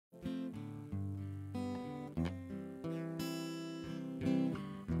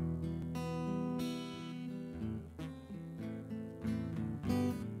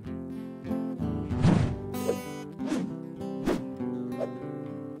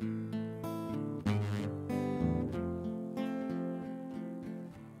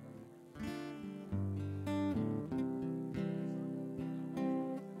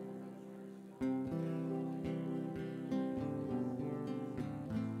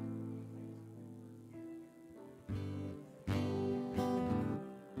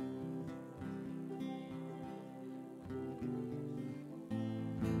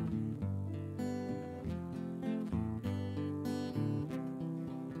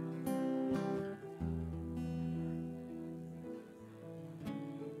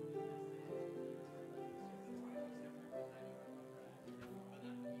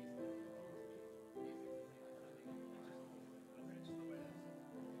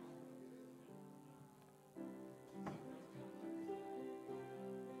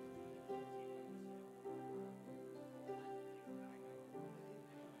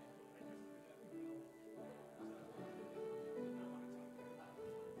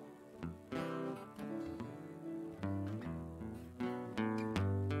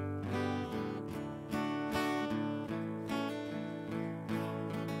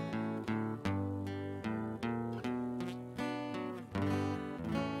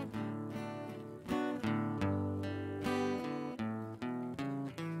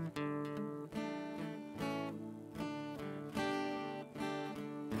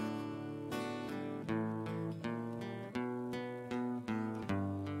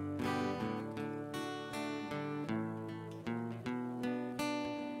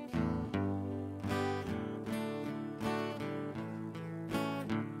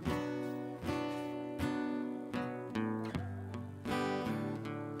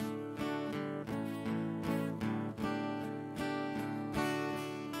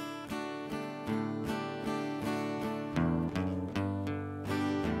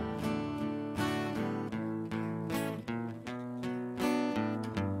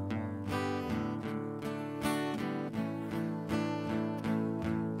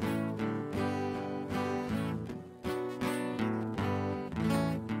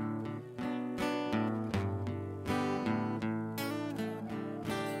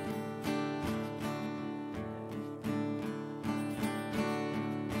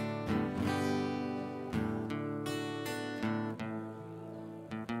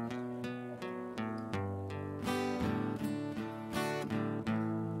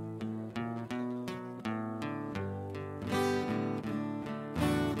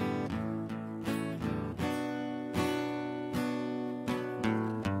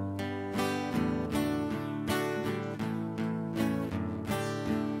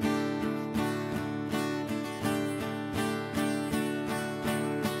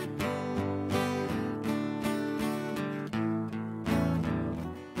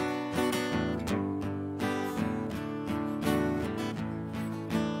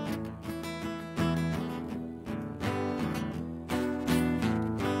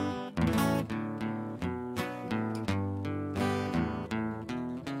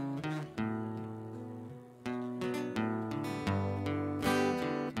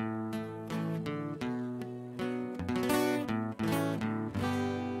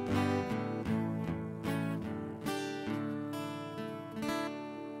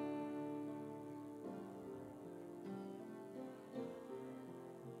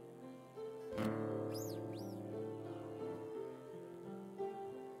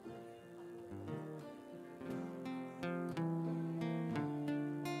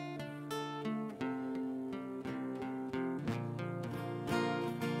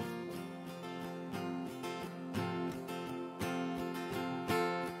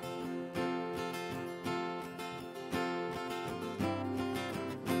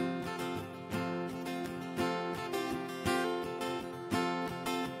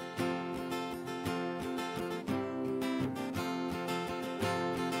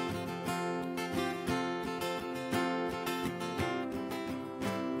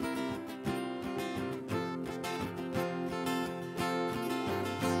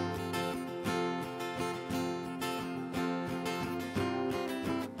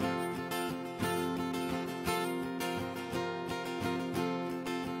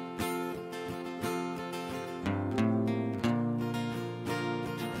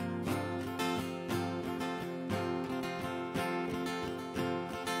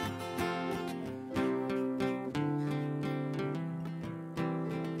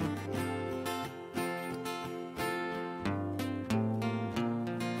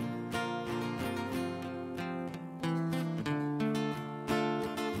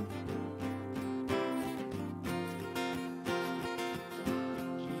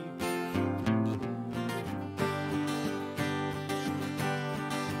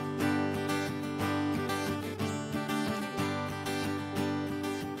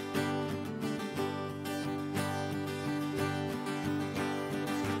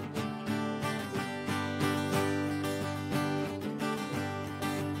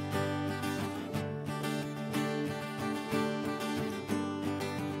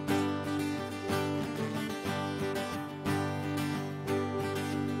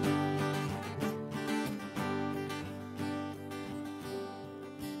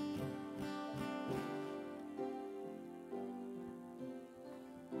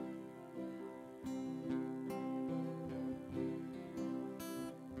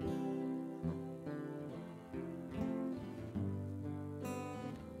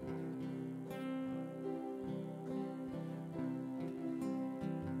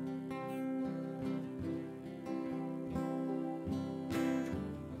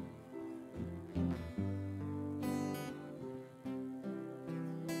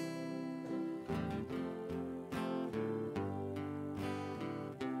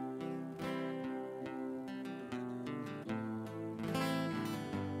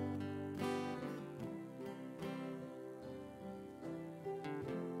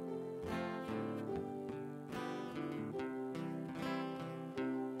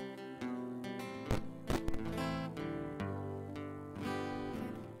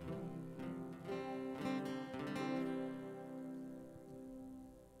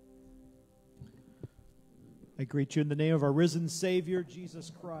I greet you in the name of our risen Savior,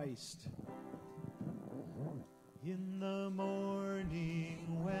 Jesus Christ. In the morning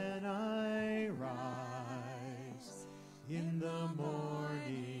when I rise, in the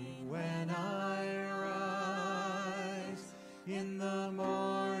morning when I rise, in the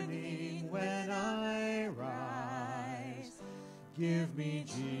morning when I rise, give me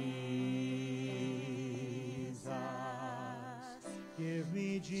Jesus, give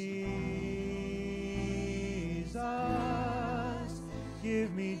me Jesus.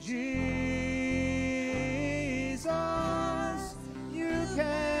 Give me Jesus. You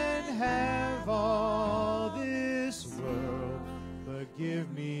can have all this world, but give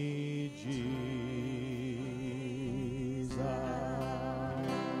me Jesus.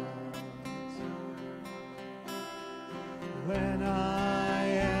 When I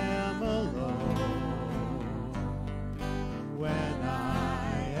am alone, when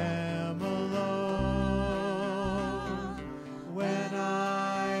I am alone, when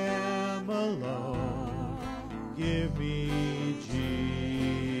I am alone, give me Jesus.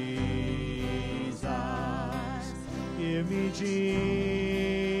 Give me Jesus.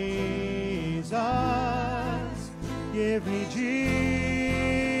 Give me Jesus.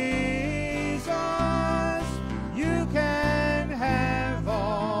 You can have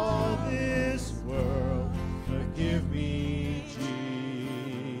all this world, but give me Jesus.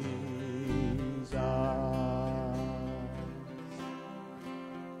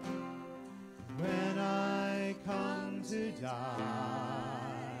 When I come to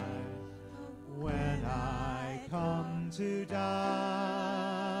die, when I come to die,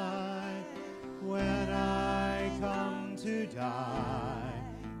 when I come to die,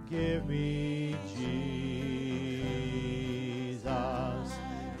 give me Jesus.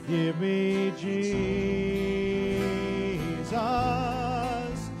 Give me Jesus.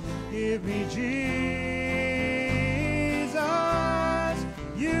 Give me Jesus.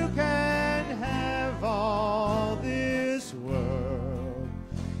 You can have all this world.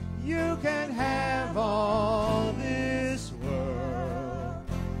 You can have all this world.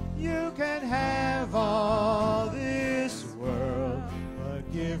 You can have all this world,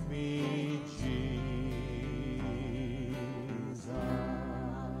 but give me Jesus.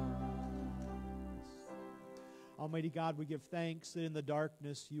 Almighty God, we give thanks that in the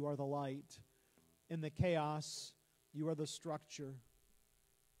darkness you are the light. In the chaos, you are the structure.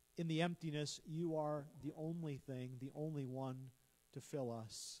 In the emptiness, you are the only thing, the only one to fill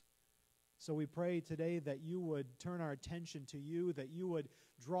us. So we pray today that you would turn our attention to you, that you would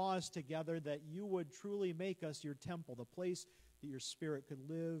draw us together, that you would truly make us your temple, the place that your Spirit could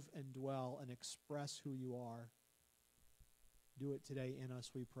live and dwell and express who you are. Do it today in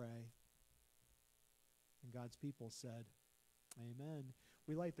us, we pray. And God's people said, amen.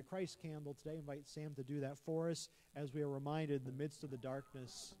 We light the Christ candle today. Invite Sam to do that for us as we are reminded in the midst of the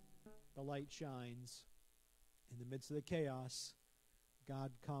darkness, the light shines. In the midst of the chaos,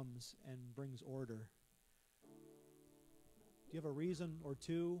 God comes and brings order. Do you have a reason or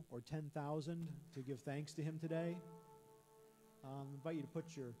two or 10,000 to give thanks to him today? I invite you to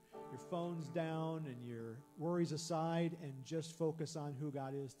put your phones down and your worries aside and just focus on who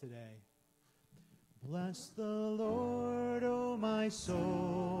God is today. Bless the Lord, O my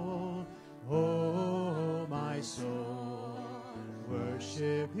soul, O my soul.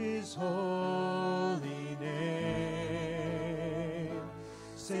 Worship his holy name.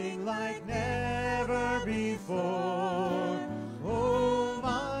 Sing like never before, O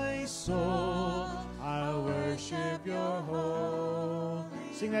my soul. I'll worship your holy.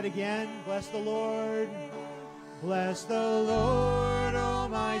 Sing that again. Bless the Lord. Bless the Lord, O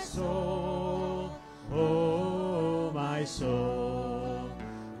my soul. Oh, my soul,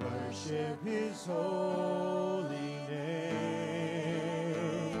 worship his holy name.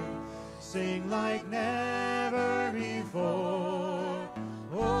 Sing like never before.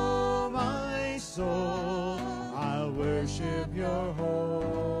 Oh, my soul, I'll worship your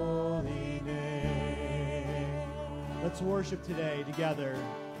holy name. Let's worship today together.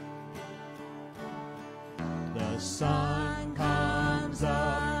 The sun comes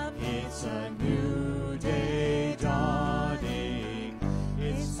up, it's a new day dawning.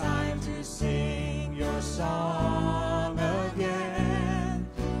 It's time to sing your song again.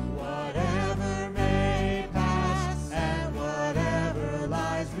 Whatever may pass and whatever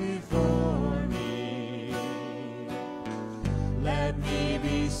lies before me, let me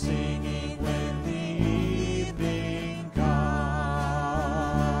be singing when the evening comes.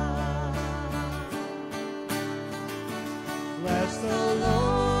 Bless the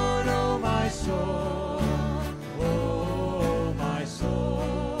Lord, O my soul, O my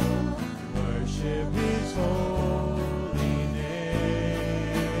soul, worship his holy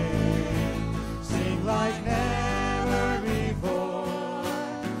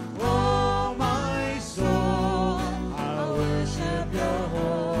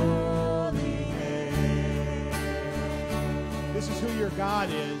God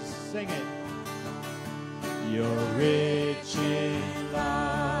is. Sing it. You're rich in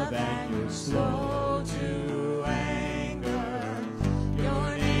love and you're slow to anger.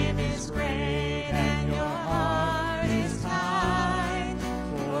 Your name is great and your heart is kind.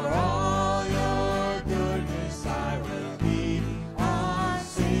 For all your goodness I will keep on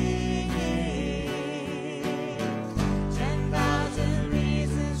singing. 10,000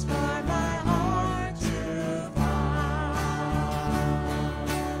 reasons for my heart to find.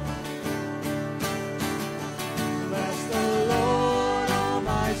 Bless the Lord, oh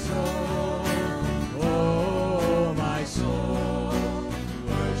my soul, oh my soul,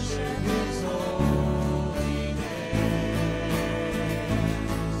 worship His holy name.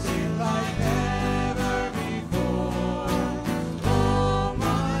 Sing like never before, oh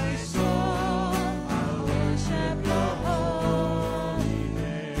my soul, I'll worship Your holy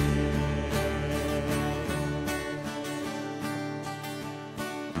name.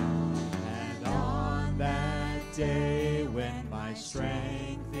 And on that day when my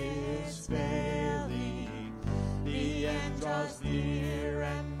strength is failing, the end draws near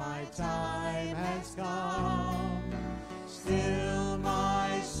and my time has come, still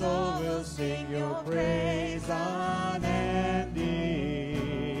my soul will sing Your praise unending.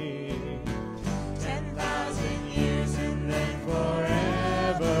 10,000 years and then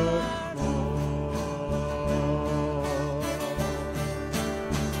forevermore.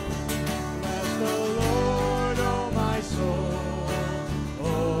 Bless the Lord, oh my soul,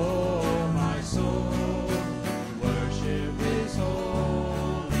 oh my soul, worship His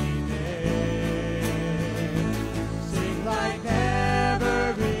holy name. Sing like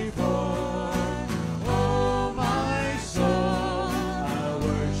never before, oh my soul, I'll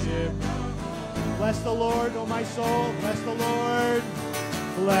worship. Bless the Lord, oh my soul. Bless the Lord.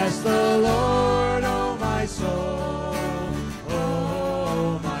 Bless the Lord, oh my soul,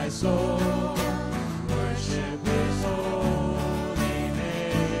 oh my soul, worship His holy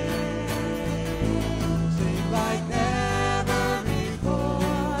name. Sing like never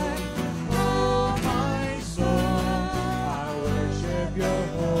before, oh my soul, I worship Your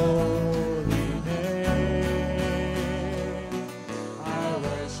holy name. I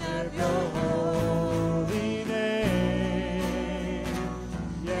worship Your holy name.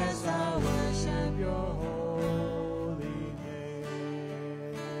 Yes, I worship Your holy name.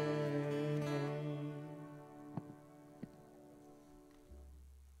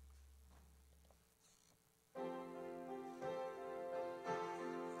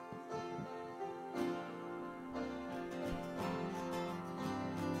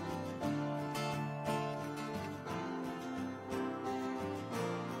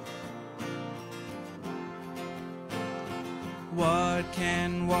 What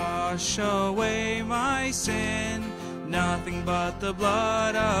can wash away my sin? Nothing but the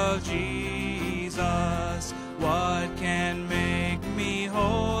blood of Jesus. What can make me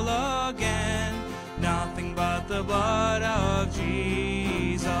whole again? Nothing but the blood of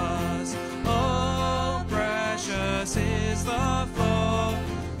Jesus. Oh, precious is the flow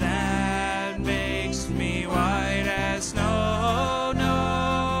that makes me white as snow.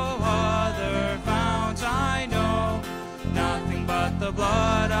 No other fount I know, nothing but the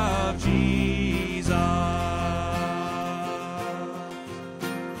blood of Jesus.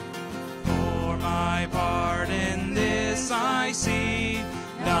 For my part in this I see,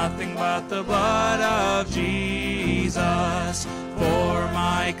 nothing but the blood of Jesus. For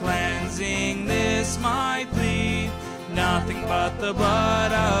my cleansing this my plea, nothing but the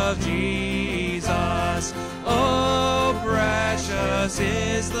blood of Jesus. Oh, precious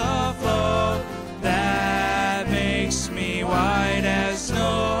is the flow that makes me white as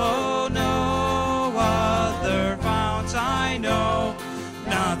snow. No other fount I know,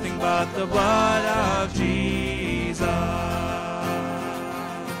 nothing but the blood of Jesus.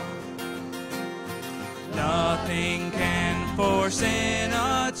 Nothing can for sin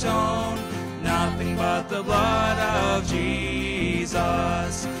atone, nothing but the blood of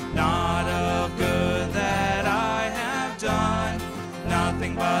Jesus. Not of good that I have done,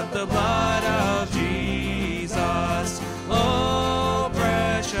 nothing but the blood of Jesus. Oh,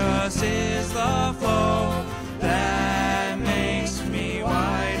 precious is the flow that makes me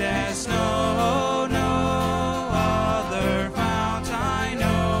white as snow. No other fount I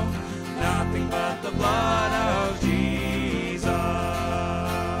know, nothing but the blood of Jesus.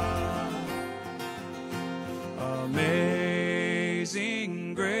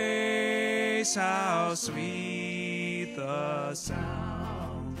 Amazing grace, how sweet the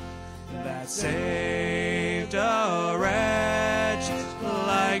sound that saved a wretch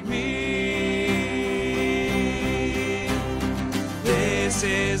like me.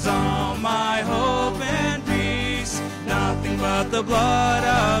 This is all my hope and peace, nothing but the blood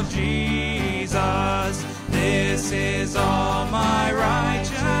of Jesus. This is all my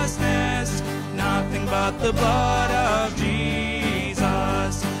righteousness, nothing but the blood of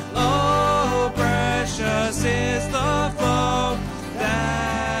Jesus. Oh, precious is the flow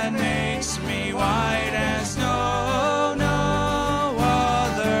that makes me white as snow. No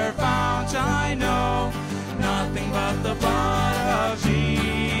other fount I know, nothing but the blood of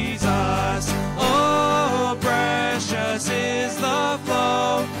Jesus. Oh, precious is the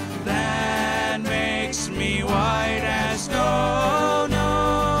flow that makes me white as snow.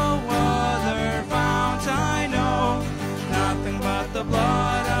 No other fount I know, nothing but the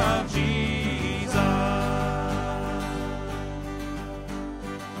blood of Jesus.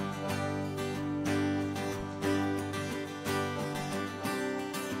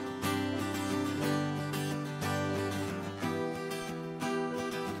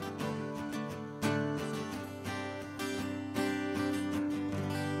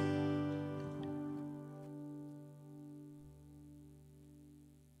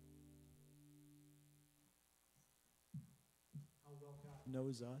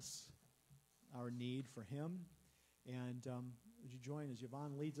 Knows us, our need for him. And would you join as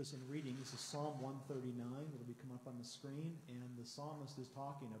Yvonne leads us in reading? This is Psalm 139. It'll be come up on the screen. And the psalmist is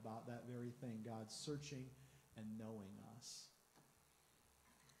talking about that very thing, God searching and knowing us.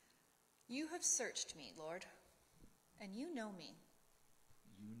 You have searched me, Lord, and you know me.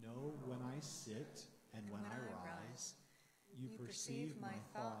 You know when I sit and when I rise. You perceive my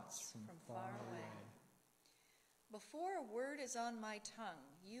thoughts from far away. Before a word is on my tongue,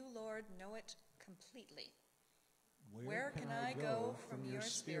 you, Lord, know it completely. Where can I go from your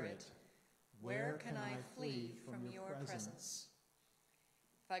spirit? Where can I flee from your presence?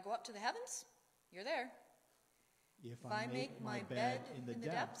 If I go up to the heavens, you're there. If I make my bed in the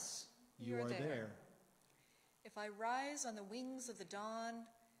depths, you are there. If I rise on the wings of the dawn,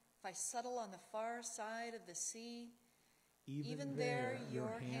 if I settle on the far side of the sea, even there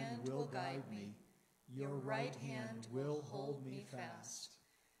your hand will guide me. Your right hand will hold me fast.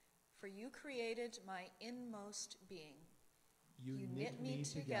 For you created my inmost being. You knit me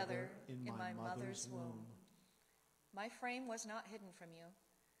together in my mother's womb. My frame was not hidden from you.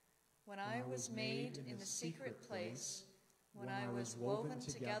 When I was made in the secret place, when I was woven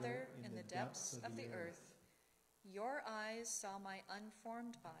together in the depths of the earth, your eyes saw my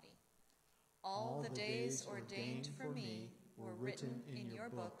unformed body. All the days ordained for me were written in your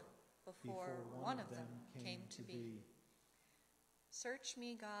book before one of them came to be. Search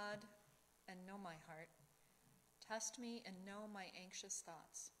me, God, and know my heart. Test me and know my anxious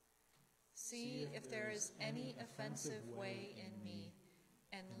thoughts. See if there is any offensive way in me,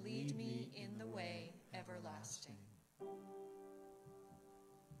 and lead me in the way everlasting.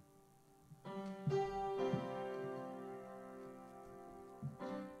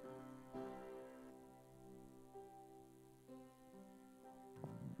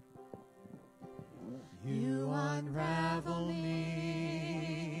 You unravel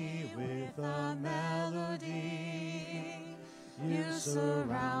me with a melody. You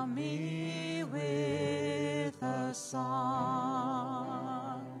surround me with a song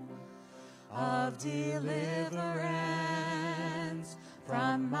of deliverance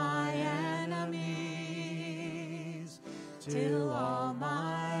from my enemies, till all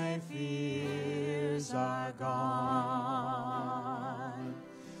my fears are gone.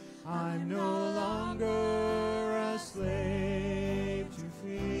 I'm no longer a slave to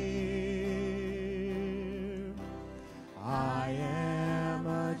fear. I am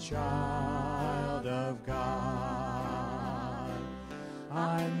a child of God.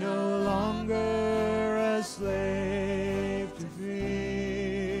 I'm no longer a slave to fear.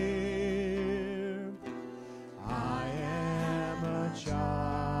 I am a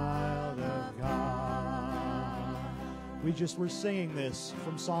child of God. We just were singing this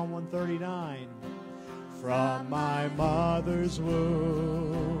from Psalm 139. From my mother's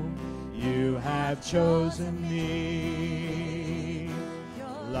womb, you have chosen me.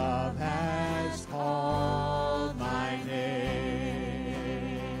 Love has called my name.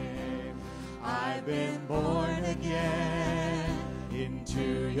 I've been born again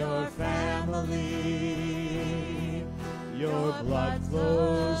into your family. Your blood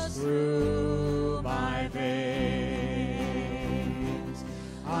flows through my veins.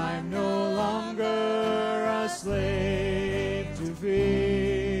 I'm no longer a slave to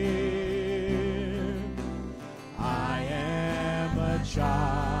fear. I am a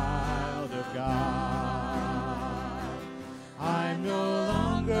child of God. I'm no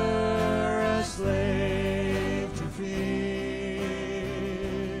longer a slave to fear.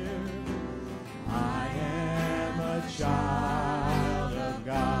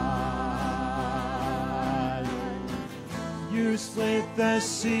 split the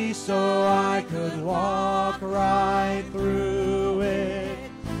sea so I could walk right through it.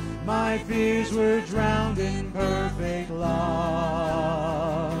 My fears were drowned in perfect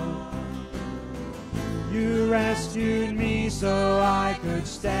love. You rescued me so I could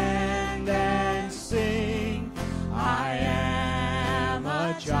stand and sing. I am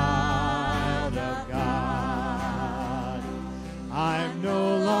a child of God. I'm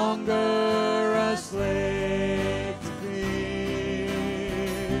no longer a slave to fear.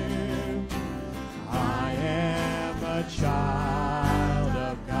 I am a child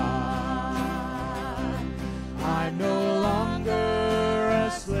of God. I'm no longer a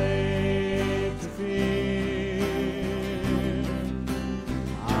slave to fear.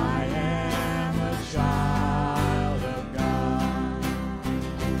 I am a child of God.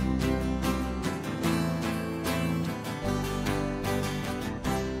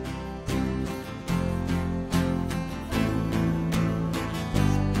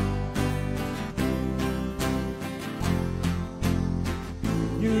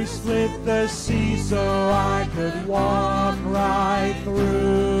 You split the sea so I could walk right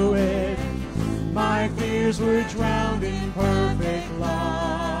through it. My fears were drowned in perfect love.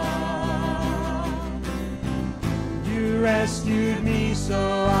 You rescued me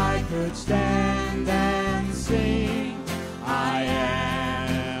so I could stand and sing. I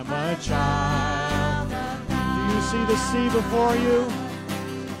am a child of God. Do you see the sea before you?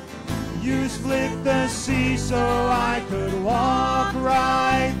 You split the sea so I could walk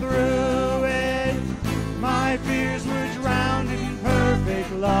right through it. My fears were drowned in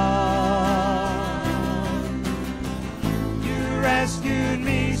perfect love. You rescued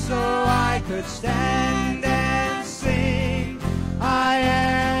me so I could stand and sing. I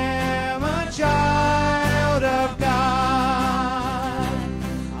am a child of God.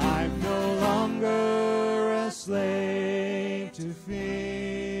 I'm no longer a slave to fear.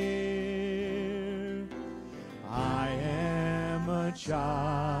 I am a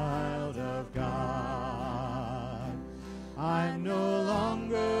child of God. I'm no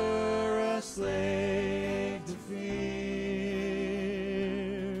longer a slave to fear.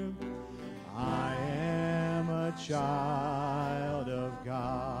 I am a child of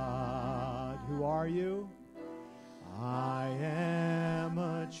God. Who are you? I am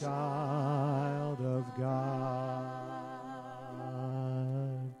a child of God.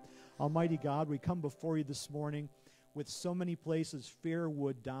 Almighty God, we come before you this morning with so many places fear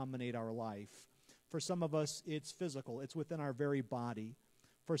would dominate our life. For some of us, it's physical. It's within our very body.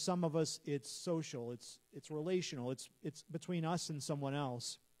 For some of us, it's social. It's relational. It's between us and someone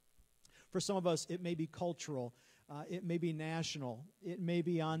else. For some of us, it may be cultural. It may be national. It may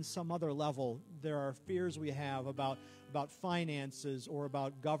be on some other level. There are fears we have about finances or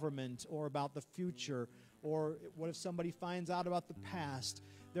about government or about the future, or what if somebody finds out about the past.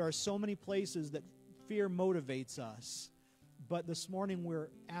 There are so many places that fear motivates us. But this morning we're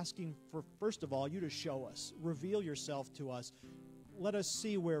asking for, first of all, you to show us, reveal yourself to us. Let us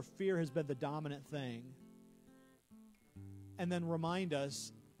see where fear has been the dominant thing. And then remind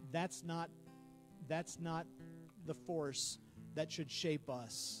us that's not the force that should shape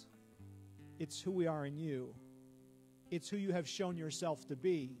us. It's who we are in you. It's who you have shown yourself to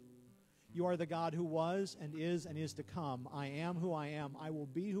be. You are the God who was and is to come. I am who I am. I will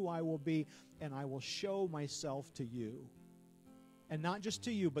be who I will be, and I will show myself to you. And not just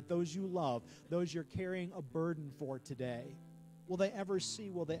to you, but those you love, those you're carrying a burden for today. Will they ever see?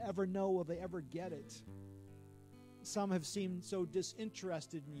 Will they ever know? Will they ever get it? Some have seemed so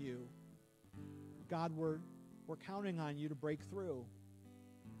disinterested in you. God, we're counting on you to break through.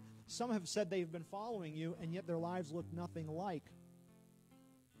 Some have said they've been following you, and yet their lives look nothing like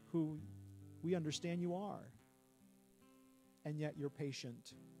who we understand you are. And yet you're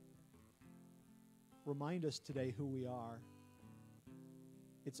patient. Remind us today who we are.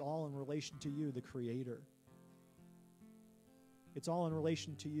 It's all in relation to you, the Creator. It's all in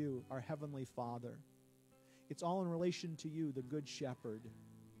relation to you, our Heavenly Father. It's all in relation to you, the Good Shepherd.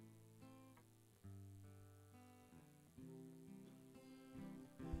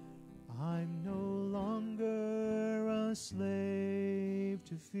 I'm no longer a slave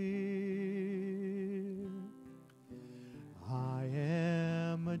to fear. I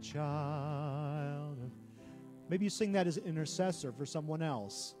am a child of... Maybe you sing that as an intercessor for someone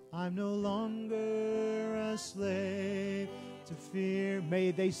else. I'm no longer a slave to fear.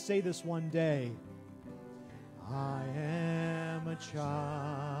 May they say this one day. I am a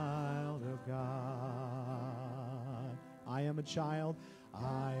child of God. I am a child.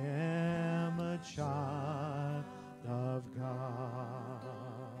 I am a child of God.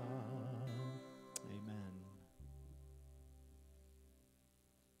 Amen.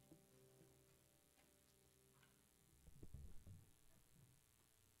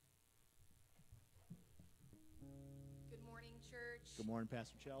 Good morning,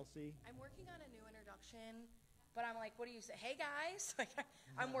 Pastor Chelsea. I'm working on a new introduction, but I'm like, what do you say? Hey, guys.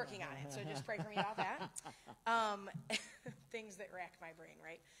 I'm working on it, so just pray for me about that. Things that rack my brain,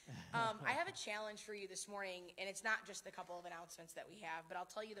 right? I have a challenge for you this morning, and it's not just the couple of announcements that we have, but I'll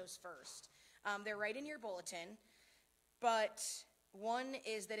tell you those first. They're right in your bulletin, but one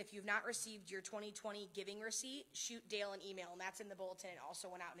is that if you've not received your 2020 giving receipt, shoot Dale an email, and that's in the bulletin. It also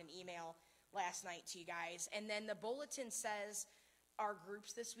went out in an email last night to you guys. And then the bulletin says our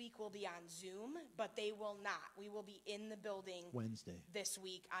groups this week will be on Zoom, but they will not. We will be in the building Wednesday. This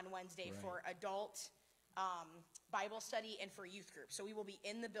week on Wednesday, right, for adult Bible study and for youth group. So we will be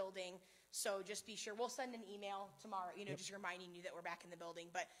in the building. So just be sure. We'll send an email tomorrow, Yep. just reminding you that we're back in the building.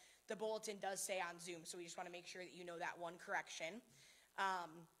 But the bulletin does say on Zoom, so we just want to make sure that you know that one correction.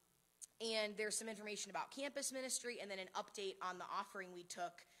 And there's some information about campus ministry and then an update on the offering we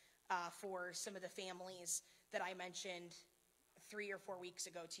took for some of the families that I mentioned 3 or 4 weeks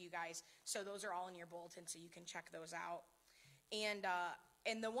ago to you guys. So those are all in your bulletin, so you can check those out. And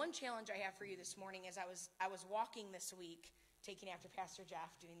the one challenge I have for you this morning is I was walking this week, taking after Pastor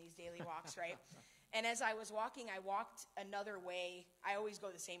Jeff, doing these daily walks, right? And as I was walking, I walked another way. I always go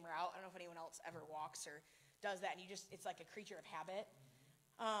the same route. I don't know if anyone else ever walks or does that. And it's like a creature of habit.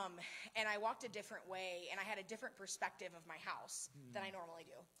 And I walked a different way, and I had a different perspective of my house than I normally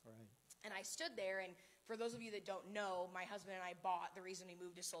do. Right. And I stood there, and for those of you that don't know, my husband and I bought, the reason we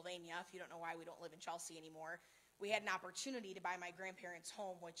moved to Sylvania, if you don't know why we don't live in Chelsea anymore, we had an opportunity to buy my grandparents'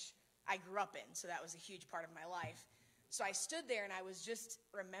 home, which I grew up in, so that was a huge part of my life. So I stood there, and I was just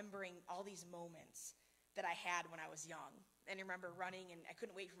remembering all these moments that I had when I was young. And I remember running, and I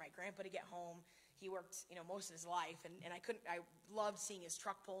couldn't wait for my grandpa to get home. He worked, most of his life, and I loved seeing his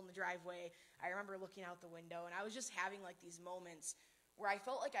truck pull in the driveway. I remember looking out the window, and I was just having like these moments where I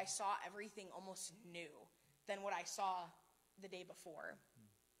felt like I saw everything almost new than what I saw the day before.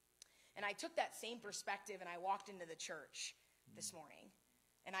 And I took that same perspective, and I walked into the church this morning,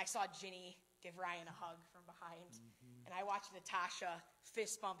 and I saw Ginny give Ryan a hug from behind, and I watched Natasha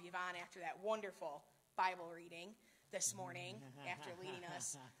fist bump Yvonne after that wonderful Bible reading this morning after leading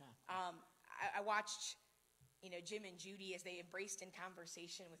us. I watched, Jim and Judy as they embraced in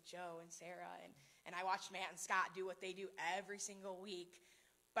conversation with Joe and Sarah, and I watched Matt and Scott do what they do every single week,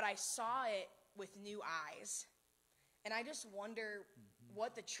 but I saw it with new eyes. And I just wonder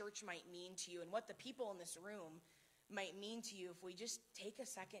what the church might mean to you and what the people in this room might mean to you if we just take a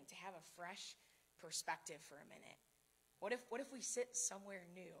second to have a fresh perspective for a minute. What if we sit somewhere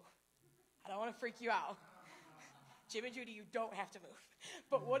new? I don't want to freak you out. Jim and Judy, you don't have to move.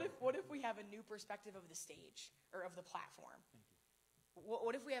 But what if we have a new perspective of the stage or of the platform?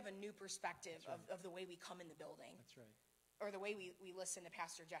 What if we have a new perspective of the way we come in the building? That's right. Or the way we listen to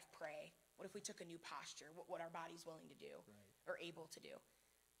Pastor Jeff pray? What if we took a new posture, what our body's willing to do or able to do?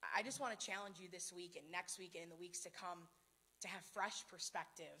 I just want to challenge you this week and next week and in the weeks to come to have fresh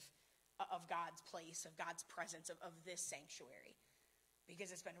perspective of God's place, of God's presence, of this sanctuary.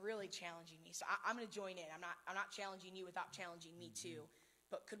 Because it's been really challenging me. So I'm going to join in. I'm not challenging you without challenging me too.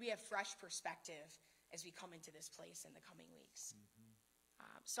 But could we have fresh perspective as we come into this place in the coming weeks?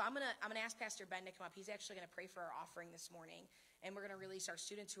 So I'm gonna ask Pastor Ben to come up. He's actually going to pray for our offering this morning, and we're going to release our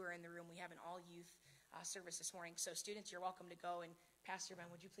students who are in the room. We have an all-youth service this morning. So students, you're welcome to go. And Pastor Ben,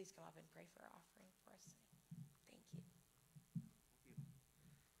 would you please come up and pray for our offering for us? Thank you.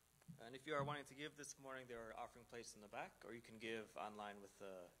 And if you are wanting to give this morning, there are offering plates in the back, or you can give online with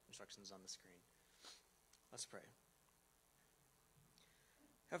the instructions on the screen. Let's pray.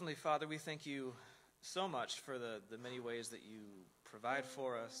 Heavenly Father, we thank you so much for the many ways that you provide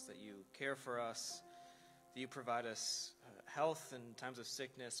for us, that you care for us, that you provide us health in times of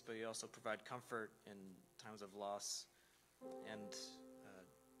sickness, but you also provide comfort in times of loss. And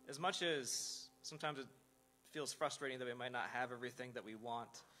as much as sometimes it feels frustrating that we might not have everything that we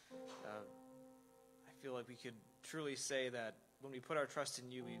want, I feel like we could truly say that when we put our trust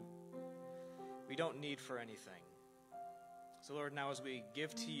in you, we don't need for anything. So Lord, now as we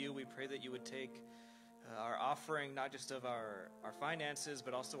give to you, we pray that you would take our offering, not just of our finances,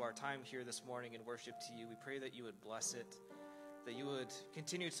 but also our time here this morning in worship to you. We pray that you would bless it, that you would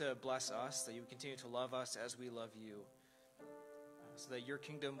continue to bless us, that you would continue to love us as we love you, so that your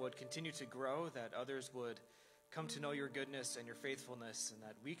kingdom would continue to grow, that others would come to know your goodness and your faithfulness, and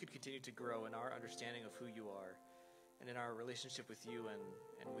that we could continue to grow in our understanding of who you are and in our relationship with you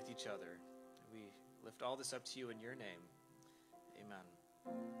and with each other. We lift all this up to you in your name. Amen.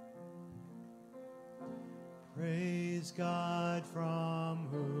 Praise God from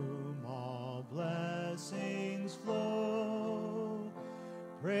whom all blessings flow.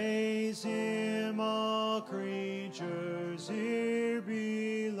 Praise him, all creatures here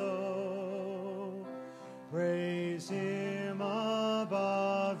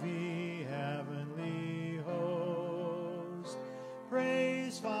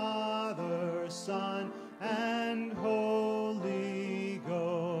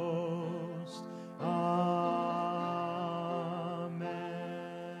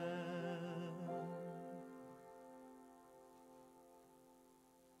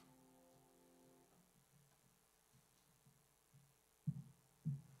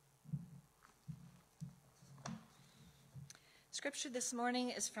Scripture this morning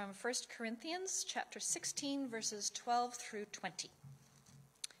is from 1 Corinthians chapter 16, verses 12 through 20.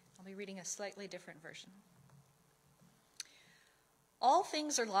 I'll be reading a slightly different version. All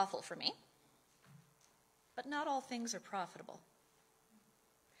things are lawful for me, but not all things are profitable.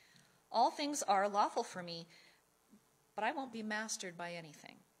 All things are lawful for me, but I won't be mastered by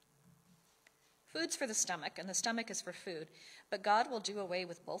anything. Food's for the stomach, and the stomach is for food, but God will do away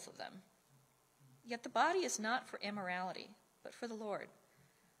with both of them. Yet the body is not for immorality, but for the Lord,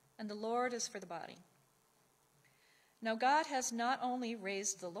 and the Lord is for the body. Now God has not only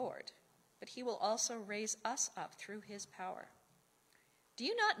raised the Lord, but he will also raise us up through his power. Do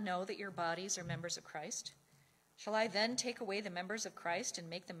you not know that your bodies are members of Christ? Shall I then take away the members of Christ and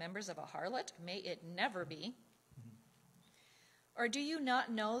make them members of a harlot? May it never be. Or do you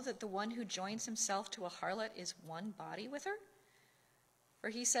not know that the one who joins himself to a harlot is one body with her? For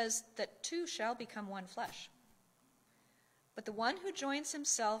he says that two shall become one flesh. But the one who joins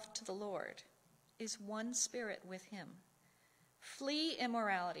himself to the Lord is one spirit with him. Flee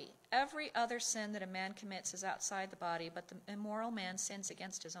immorality. Every other sin that a man commits is outside the body, but the immoral man sins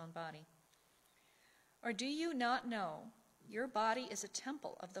against his own body. Or do you not know your body is a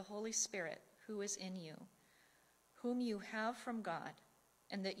temple of the Holy Spirit who is in you, whom you have from God,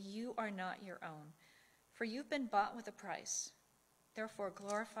 and that you are not your own? For you've been bought with a price. Therefore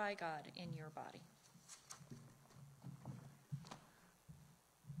glorify God in your body.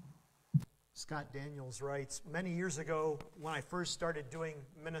 Scott Daniels writes, many years ago, when I first started doing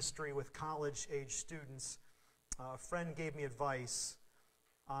ministry with college-age students, a friend gave me advice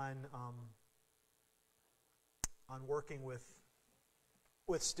on working with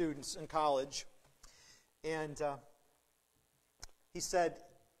students in college. And he said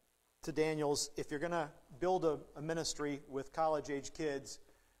to Daniels, if you're going to build a ministry with college-age kids,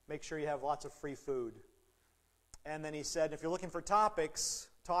 make sure you have lots of free food. And then he said, if you're looking for topics,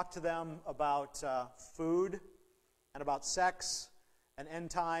 talk to them about food and about sex and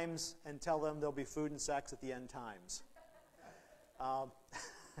end times, and tell them there'll be food and sex at the end times.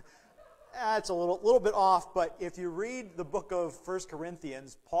 That's a little bit off, but if you read the book of 1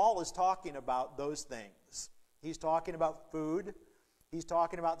 Corinthians, Paul is talking about those things. He's talking about food, he's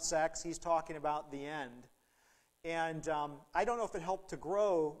talking about sex, he's talking about the end. And I don't know if it helped to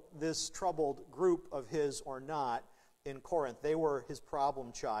grow this troubled group of his or not in Corinth. They were his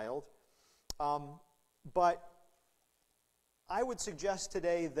problem child. But I would suggest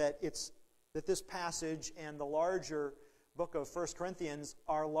today that this passage and the larger book of 1 Corinthians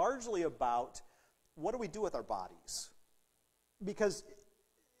are largely about what do we do with our bodies. Because,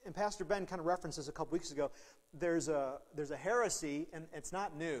 and Pastor Ben kind of referenced this a couple weeks ago, there's a heresy, and it's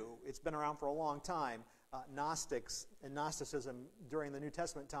not new. It's been around for a long time. Gnostics and Gnosticism during the New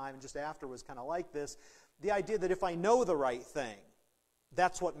Testament time and just after was kind of like this. The idea that if I know the right thing,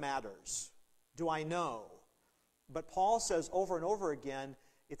 that's what matters. Do I know? But Paul says over and over again,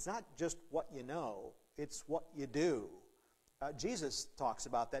 it's not just what you know, it's what you do. Jesus talks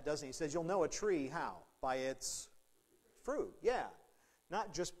about that, doesn't he? He says you'll know a tree, how? By its fruit. Yeah.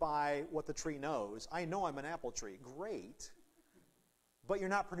 Not just by what the tree knows. I know I'm an apple tree. Great. But you're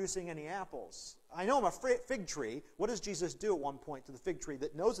not producing any apples. I know I'm a fig tree. What does Jesus do at one point to the fig tree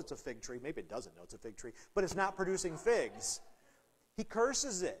that knows it's a fig tree? Maybe it doesn't know it's a fig tree, but it's not producing figs. He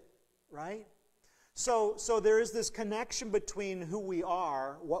curses it, right? So there is this connection between who we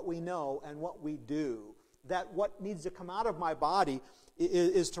are, what we know, and what we do. That what needs to come out of my body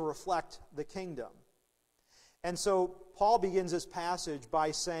is to reflect the kingdom. And so Paul begins this passage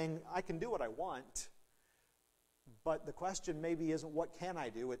by saying, I can do what I want, but the question maybe isn't what can I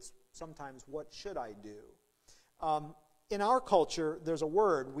do, it's sometimes what should I do. In our culture, there's a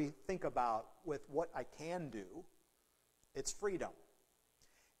word we think about with what I can do. It's freedom.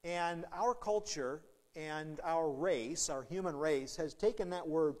 And our culture and our race, our human race, has taken that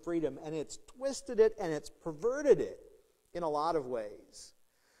word freedom and it's twisted it and it's perverted it in a lot of ways.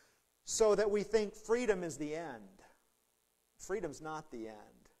 So that we think freedom is the end. Freedom's not the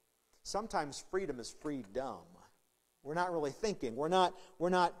end. Sometimes freedom is freedom. We're not really thinking. We're not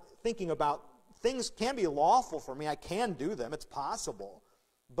thinking about things can be lawful for me. I can do them. It's possible.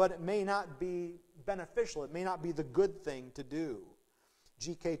 But it may not be beneficial. It may not be the good thing to do.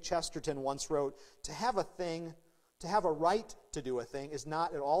 G.K. Chesterton once wrote, to have a right to do a thing is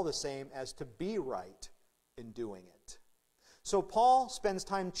not at all the same as to be right in doing it. So Paul spends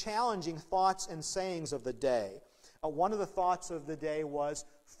time challenging thoughts and sayings of the day. One of the thoughts of the day was,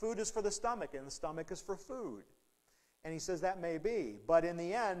 food is for the stomach, and the stomach is for food. And he says that may be, but in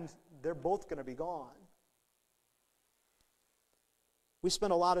the end, they're both going to be gone. We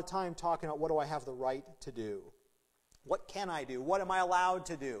spend a lot of time talking about what do I have the right to do. What can I do? What am I allowed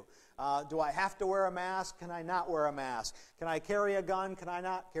to do? Do I have to wear a mask? Can I not wear a mask? Can I carry a gun? Can I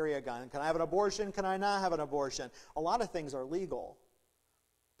not carry a gun? Can I have an abortion? Can I not have an abortion? A lot of things are legal,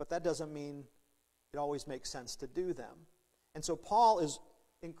 but that doesn't mean it always makes sense to do them. And so Paul is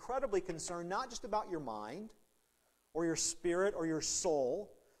incredibly concerned not just about your mind or your spirit or your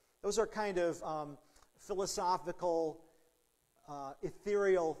soul. Those are kind of philosophical,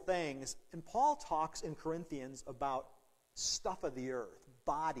 ethereal things. And Paul talks in Corinthians about stuff of the earth,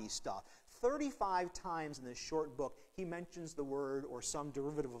 body stuff. 35 times in this short book, he mentions the word or some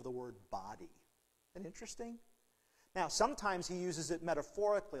derivative of the word body. Isn't that interesting? Now, sometimes he uses it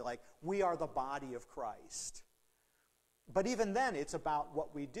metaphorically, like, we are the body of Christ. But even then, it's about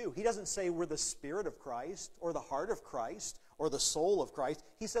what we do. He doesn't say we're the spirit of Christ or the heart of Christ or the soul of Christ.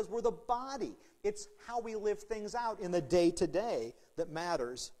 He says we're the body. It's how we live things out in the day-to-day that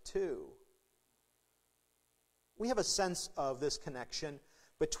matters too. We have a sense of this connection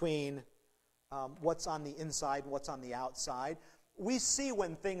between what's on the inside and what's on the outside. We see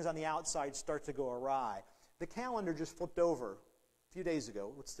when things on the outside start to go awry. The calendar just flipped over a few days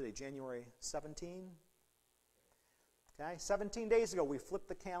ago. What's today, January 17? Okay, 17 days ago we flipped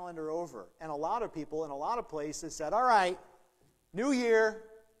the calendar over. And a lot of people in a lot of places said, all right, new year,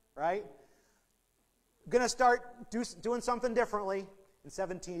 right? Going to start doing something differently. And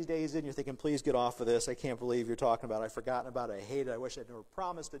 17 days in, you're thinking, please get off of this. I can't believe you're talking about it. I've forgotten about it. I hate it. I wish I'd never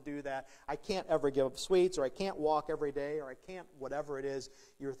promised to do that. I can't ever give up sweets, or I can't walk every day, or I can't whatever it is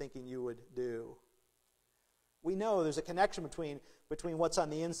you're thinking you would do. We know there's a connection between what's on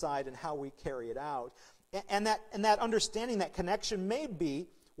the inside and how we carry it out. And that understanding, that connection may be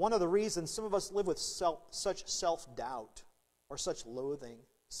one of the reasons some of us live with such self-doubt or such loathing,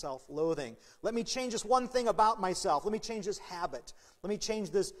 self-loathing. Let me change this one thing about myself. Let me change this habit. Let me change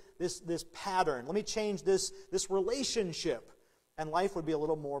this pattern. Let me change this relationship. And life would be a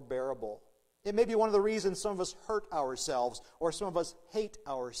little more bearable. It may be one of the reasons some of us hurt ourselves or some of us hate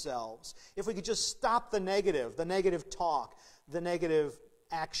ourselves. If we could just stop the negative talk, the negative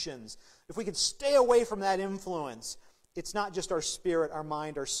actions. If we could stay away from that influence, it's not just our spirit, our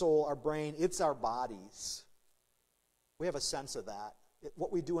mind, our soul, our brain, it's our bodies. We have a sense of that.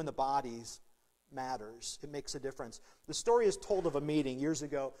 What we do in the bodies matters. It makes a difference. The story is told of a meeting years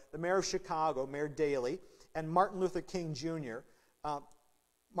ago. The mayor of Chicago, Mayor Daley, and Martin Luther King Jr.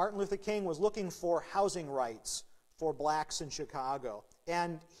 Martin Luther King was looking for housing rights for blacks in Chicago.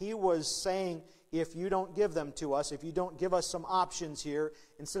 And he was saying, if you don't give them to us, if you don't give us some options here,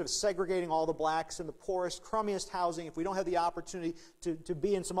 instead of segregating all the blacks in the poorest, crummiest housing, if we don't have the opportunity to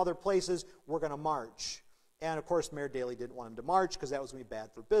be in some other places, we're going to march. And, of course, Mayor Daley didn't want him to march because that was going to be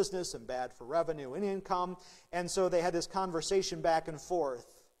bad for business and bad for revenue and income. And so they had this conversation back and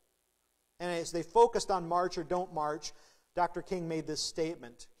forth. And as they focused on march or don't march, Dr. King made this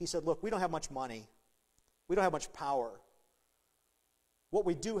statement. He said, look, we don't have much money. We don't have much power. What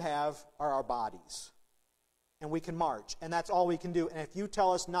we do have are our bodies. And we can march. And that's all we can do. And if you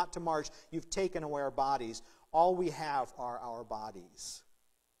tell us not to march, you've taken away our bodies. All we have are our bodies.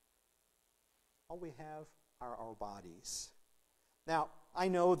 All we have are our bodies. Now, I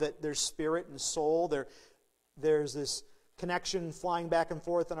know that there's spirit and soul. There's this connection flying back and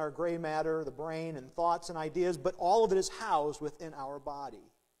forth in our gray matter, the brain, and thoughts and ideas, but all of it is housed within our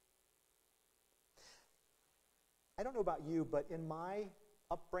body. I don't know about you, but in my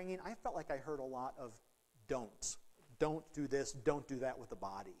upbringing, I felt like I heard a lot of don'ts. Don't do this, don't do that with the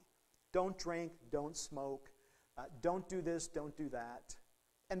body. Don't drink, don't smoke, don't do this, don't do that.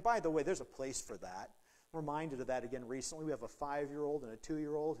 And by the way, there's a place for that. I'm reminded of that again recently. We have a 5-year-old and a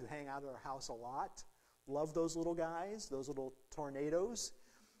 2-year-old who hang out at our house a lot. Love those little guys, those little tornadoes.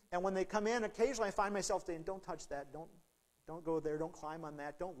 And when they come in, occasionally I find myself saying, don't touch that, don't go there, don't climb on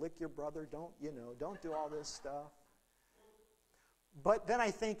that, don't lick your brother, don't do all this stuff. But then I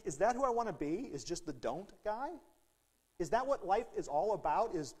think, is that who I want to be? Is just the don't guy? Is that what life is all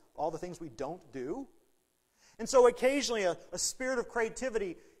about, is all the things we don't do? And so occasionally a spirit of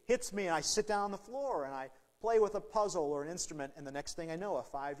creativity hits me and I sit down on the floor and I play with a puzzle or an instrument, and the next thing I know, a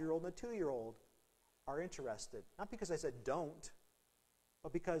 5-year-old and a 2-year-old are interested. Not because I said don't,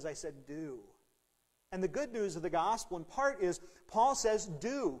 but because I said do. And the good news of the gospel in part is Paul says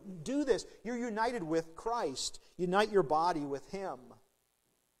do this. You're united with Christ. Unite your body with Him.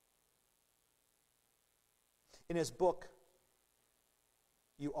 In his book,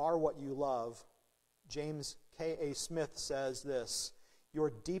 You Are What You Love, James K.A. Smith says this: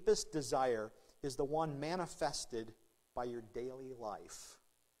 your deepest desire is the one manifested by your daily life.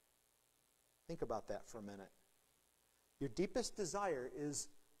 Think about that for a minute. Your deepest desire is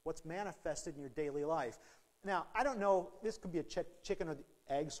what's manifested in your daily life. Now, I don't know, this could be a chicken or the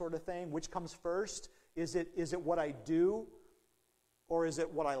egg sort of thing. Which comes first? Is it what I do, or is it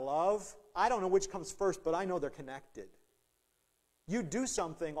what I love? I don't know which comes first, but I know they're connected. You do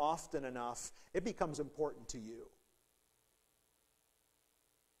something often enough, it becomes important to you.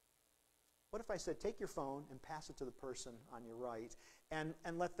 What if I said, take your phone and pass it to the person on your right, and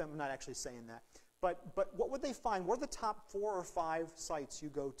let them, I'm not actually saying that, but what would they find? What are the top 4 or 5 sites you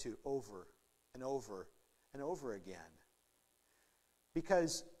go to over and over and over again?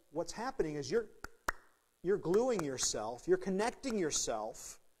 Because what's happening is you're gluing yourself, you're connecting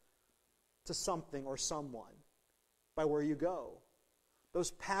yourself to something or someone by where you go.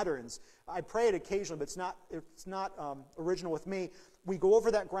 Those patterns, I pray it occasionally, but it's not original with me. We go over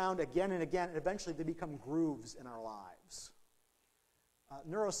that ground again and again, and eventually they become grooves in our lives.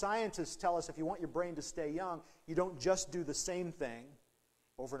 Neuroscientists tell us if you want your brain to stay young, you don't just do the same thing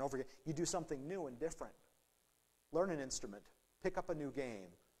over and over again. You do something new and different. Learn an instrument. Pick up a new game.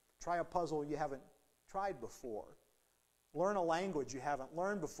 Try a puzzle you haven't tried before. Learn a language you haven't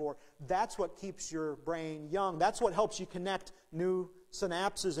learned before. That's what keeps your brain young. That's what helps you connect new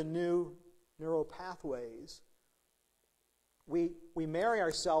synapses and new neural pathways. We marry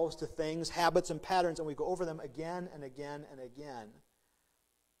ourselves to things, habits, and patterns, and we go over them again and again and again.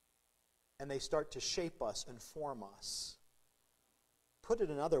 And they start to shape us and form us. Put it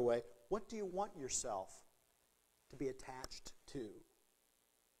another way, what do you want yourself to be attached to?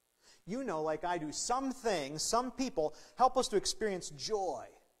 You know, like I do, some things, some people help us to experience joy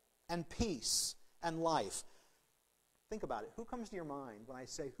and peace and life. Think about it. Who comes to your mind when I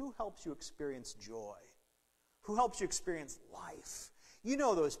say, who helps you experience joy? Who helps you experience life? You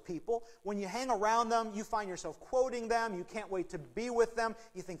know those people. When you hang around them, you find yourself quoting them. You can't wait to be with them.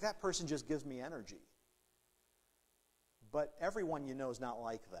 You think, that person just gives me energy. But everyone you know is not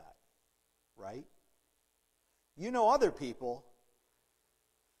like that, right? You know other people.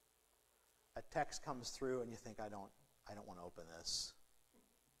 A text comes through and you think, I don't want to open this.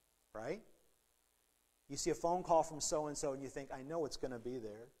 Right? You see a phone call from so-and-so and you think, I know it's going to be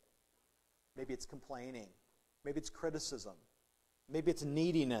there. Maybe it's complaining. Maybe it's criticism. Maybe it's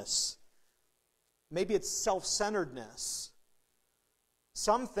neediness. Maybe it's self-centeredness.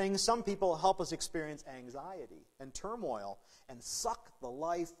 Some people help us experience anxiety and turmoil and suck the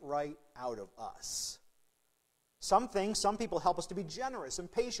life right out of us. Some people help us to be generous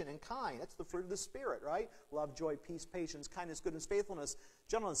and patient and kind. That's the fruit of the Spirit, right? Love, joy, peace, patience, kindness, goodness, faithfulness,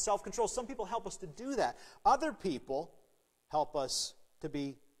 gentleness, self-control. Some people help us to do that. Other people help us to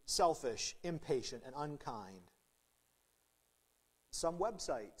be selfish, impatient, and unkind. Some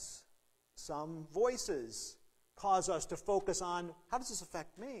websites, some voices cause us to focus on, how does this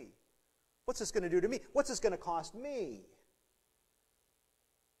affect me? What's this going to do to me? What's this going to cost me?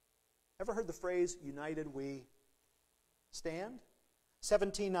 Ever heard the phrase, united we stand?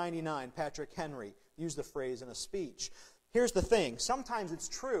 1799, Patrick Henry used the phrase in a speech. Here's the thing. Sometimes it's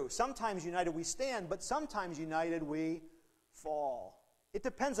true. Sometimes united we stand, but sometimes united we fall. It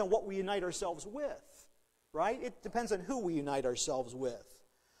depends on what we unite ourselves with, right? It depends on who we unite ourselves with.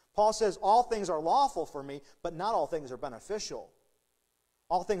 Paul says, all things are lawful for me, but not all things are beneficial.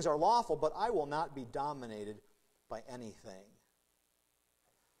 All things are lawful, but I will not be dominated by anything.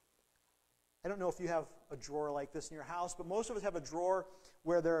 I don't know if you have a drawer like this in your house, but most of us have a drawer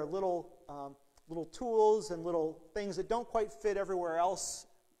where there are little tools and little things that don't quite fit everywhere else,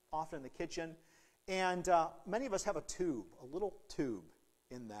 often in the kitchen. And many of us have a little tube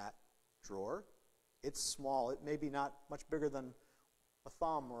in that drawer. It's small. It may be not much bigger than a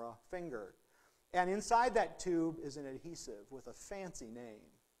thumb or a finger. And inside that tube is an adhesive with a fancy name.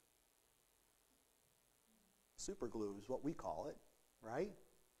 Super glue is what we call it, right?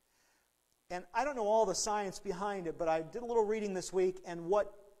 And I don't know all the science behind it, but I did a little reading this week, and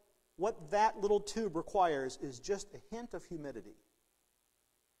what that little tube requires is just a hint of humidity.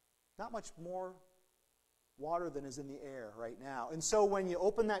 Not much more water than is in the air right now. And so when you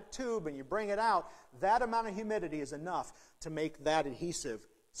open that tube and you bring it out, that amount of humidity is enough to make that adhesive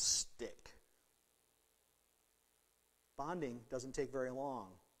stick. Bonding doesn't take very long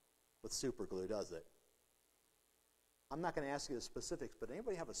with super glue, does it? I'm not going to ask you the specifics, but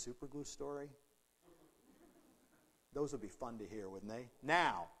anybody have a super glue story? Those would be fun to hear, wouldn't they?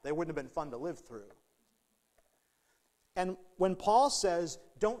 Now, they wouldn't have been fun to live through. And when Paul says,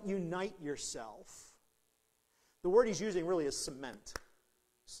 don't unite yourself, the word he's using really is cement.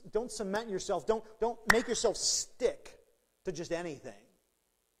 Don't cement yourself. Don't make yourself stick to just anything.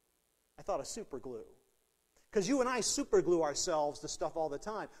 I thought of super glue. Because you and I superglue ourselves to stuff all the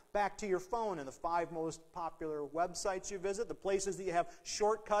time. Back to your phone and the 5 most popular websites you visit, the places that you have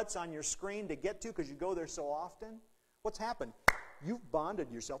shortcuts on your screen to get to because you go there so often. What's happened? You've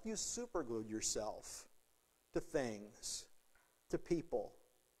bonded yourself. You've superglued yourself to things, to people.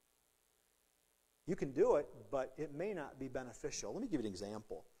 You can do it, but it may not be beneficial. Let me give you an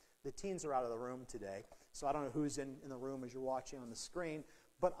example. The teens are out of the room today, so I don't know who's in the room as you're watching on the screen,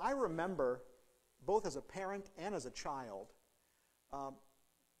 but I remember, both as a parent and as a child,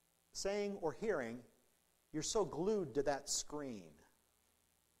 saying or hearing, "You're so glued to that screen."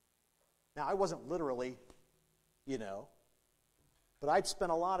 Now, I wasn't literally, but I'd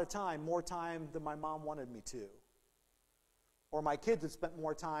spent a lot of time, more time than my mom wanted me to. Or my kids had spent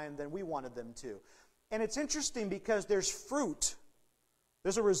more time than we wanted them to. And it's interesting because there's fruit.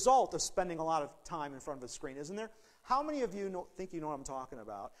 There's a result of spending a lot of time in front of a screen, isn't there? How many of you think you know what I'm talking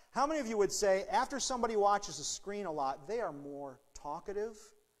about? How many of you would say after somebody watches a screen a lot, they are more talkative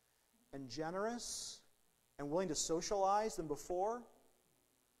and generous and willing to socialize than before?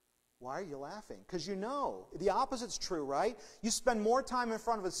 Why are you laughing? Because you know. The opposite's true, right? You spend more time in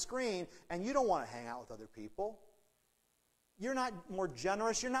front of a screen and you don't want to hang out with other people. You're not more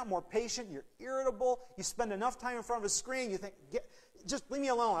generous. You're not more patient. You're irritable. You spend enough time in front of a screen, you think, just leave me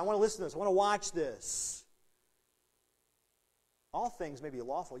alone. I want to listen to this. I want to watch this. All things may be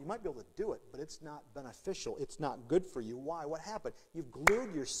lawful. You might be able to do it, but it's not beneficial. It's not good for you. Why? What happened? You've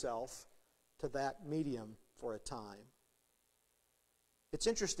glued yourself to that medium for a time. It's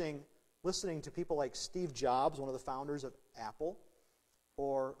interesting listening to people like Steve Jobs, one of the founders of Apple,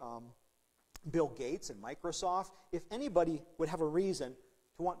 or Bill Gates and Microsoft. If anybody would have a reason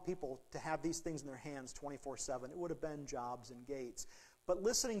to want people to have these things in their hands 24/7, it would have been Jobs and Gates. But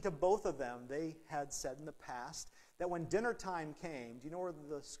listening to both of them, they had said in the past that when dinner time came, do you know where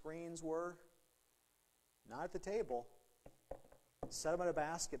the screens were? Not at the table. Set them in a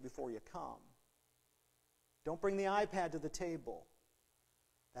basket before you come. Don't bring the iPad to the table.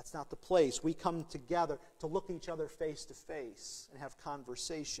 That's not the place. We come together to look each other face to face and have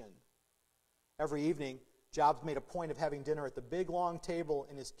conversation. Every evening, Jobs made a point of having dinner at the big, long table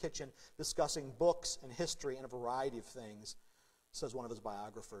in his kitchen, discussing books and history and a variety of things, says one of his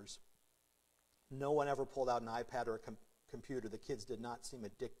biographers. No one ever pulled out an iPad or a computer. The kids did not seem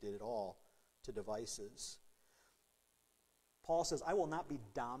addicted at all to devices. Paul says, I will not be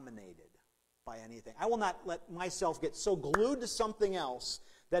dominated by anything. I will not let myself get so glued to something else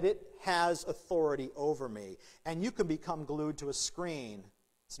that it has authority over me. And you can become glued to a screen.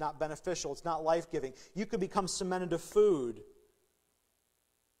 It's not beneficial. It's not life-giving. You can become cemented to food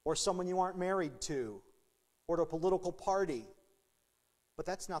or someone you aren't married to or to a political party. But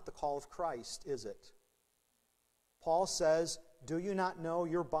that's not the call of Christ, is it? Paul says, do you not know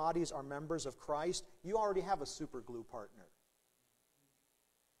your bodies are members of Christ? You already have a super glue partner.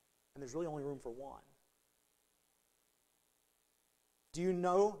 And there's really only room for one. Do you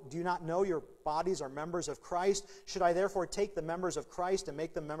not know your bodies are members of Christ? Should I therefore take the members of Christ and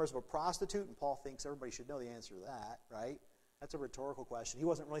make them members of a prostitute? And Paul thinks everybody should know the answer to that, right? That's a rhetorical question. He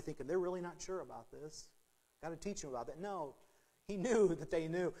wasn't really thinking, they're really not sure about this. Got to teach them about that. No, he knew that they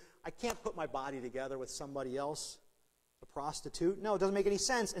knew. I can't put my body together with somebody else, a prostitute. No, it doesn't make any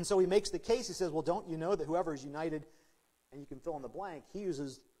sense. And so he makes the case. He says, well, don't you know that whoever is united, and you can fill in the blank, he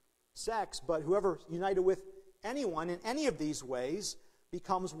uses sex, but whoever is united with anyone in any of these ways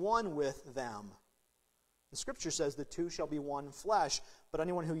becomes one with them. The Scripture says the two shall be one flesh, but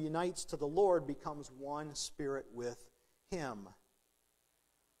anyone who unites to the Lord becomes one spirit with him.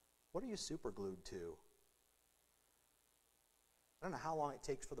 What are you superglued to? I don't know how long it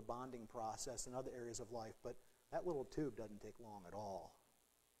takes for the bonding process in other areas of life, but that little tube doesn't take long at all.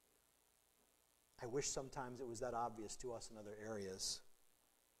 I wish sometimes it was that obvious to us in other areas.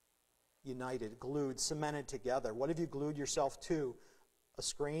 United, glued, cemented together. What have you glued yourself to? A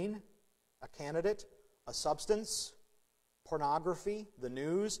screen? A candidate? A substance? Pornography? The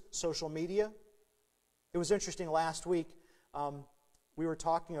news? Social media? It was interesting last week. We were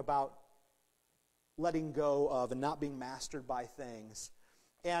talking about letting go of and not being mastered by things.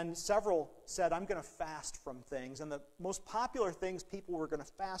 And several said, I'm going to fast from things. And the most popular things people were going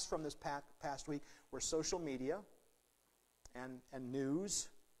to fast from this past week were social media and news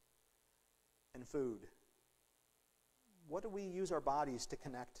and food. What do we use our bodies to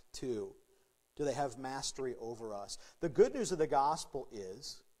connect to? Do they have mastery over us? The good news of the gospel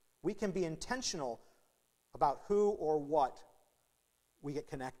is we can be intentional about who or what we get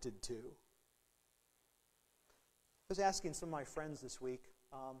connected to. I was asking some of my friends this week,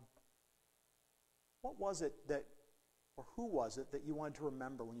 what was it that, or who was it that you wanted to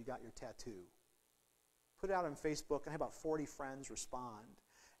remember when you got your tattoo? Put it out on Facebook, and I had about 40 friends respond.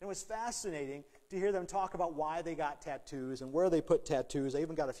 And it was fascinating to hear them talk about why they got tattoos and where they put tattoos. I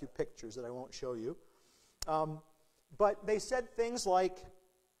even got a few pictures that I won't show you. But they said things like,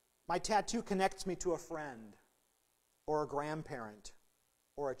 my tattoo connects me to a friend or a grandparent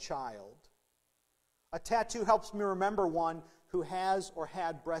or a child. A tattoo helps me remember one who has or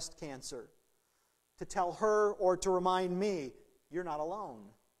had breast cancer, to tell her or to remind me, you're not alone.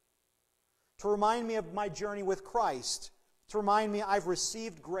 To remind me of my journey with Christ, to remind me I've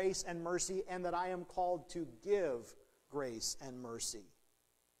received grace and mercy and that I am called to give grace and mercy.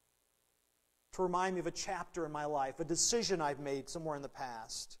 To remind me of a chapter in my life, a decision I've made somewhere in the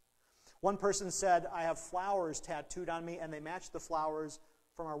past. One person said, I have flowers tattooed on me, and they match the flowers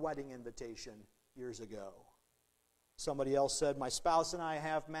from our wedding invitation years ago. Somebody else said, my spouse and I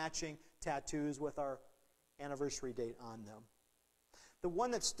have matching tattoos with our anniversary date on them. The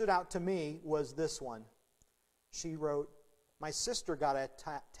one that stood out to me was this one. She wrote, my sister got a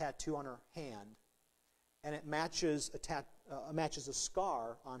tattoo on her hand, and it matches a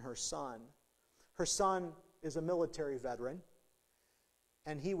scar on her son. Her son is a military veteran,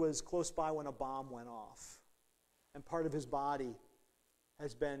 and he was close by when a bomb went off. And part of his body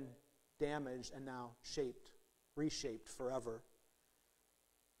has been damaged and now reshaped forever.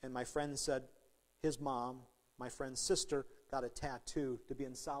 And my friend said his mom, my friend's sister, got a tattoo to be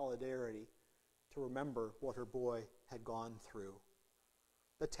in solidarity, to remember what her boy had gone through.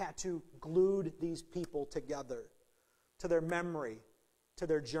 The tattoo glued these people together, to their memory, to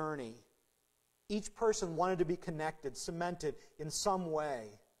their journey. Each person wanted to be connected, cemented in some way.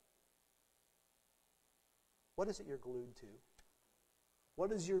 What is it you're glued to?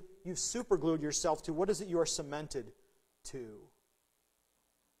 What is you've superglued yourself to? What is it you are cemented to?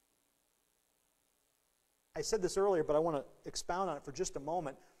 I said this earlier, but I want to expound on it for just a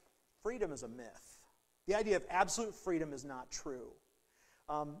moment. Freedom is a myth. The idea of absolute freedom is not true.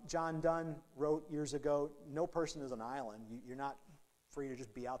 John Donne wrote years ago, no person is an island. You're not free to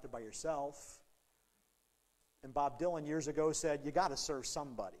just be out there by yourself. And Bob Dylan years ago said, you got to serve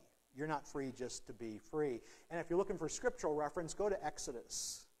somebody. You're not free just to be free. And if you're looking for scriptural reference, go to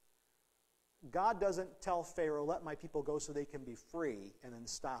Exodus. God doesn't tell Pharaoh, let my people go so they can be free, and then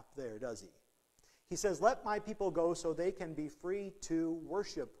stop there, does he? He says, let my people go so they can be free to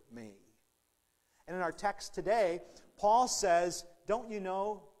worship me. And in our text today, Paul says, don't you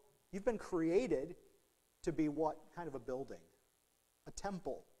know you've been created to be what kind of a building? A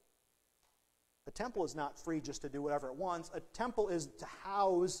temple. A temple is not free just to do whatever it wants. A temple is to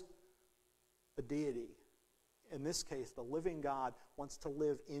house a deity. In this case, the living God wants to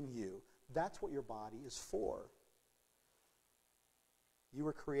live in you. That's what your body is for. You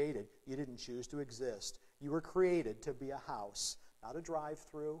were created. You didn't choose to exist. You were created to be a house, not a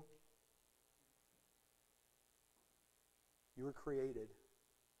drive-through. You were created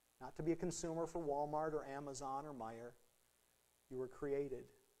not to be a consumer for Walmart or Amazon or Meijer. You were created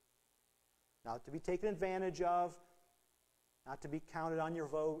not to be taken advantage of, not to be counted on your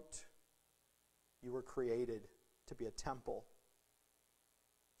vote. You were created to be a temple.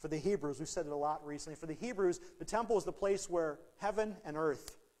 For the Hebrews, we've said it a lot recently, for the Hebrews, the temple is the place where heaven and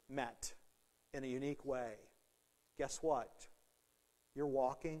earth met in a unique way. Guess what? You're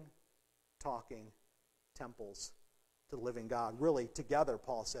walking, talking temples to the living God. Really, together,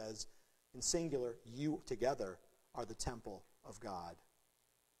 Paul says, in singular, you together are the temple of God.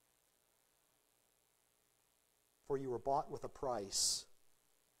 For you were bought with a price.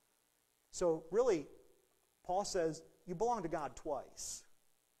 So really, Paul says, you belong to God twice.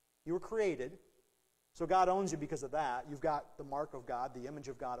 You were created, so God owns you because of that. You've got the mark of God, the image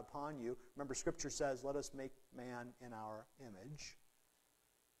of God upon you. Remember, Scripture says, let us make man in our image.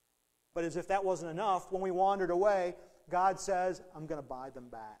 But as if that wasn't enough, when we wandered away, God says, I'm going to buy them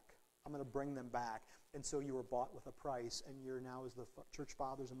back. I'm going to bring them back. And so you were bought with a price, and you're now, as the church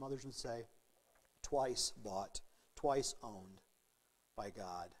fathers and mothers would say, twice bought, twice owned by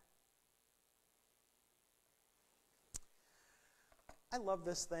God. I love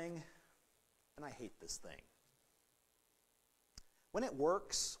this thing, and I hate this thing. When it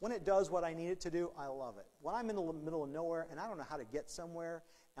works, when it does what I need it to do, I love it. When I'm in the middle of nowhere and I don't know how to get somewhere,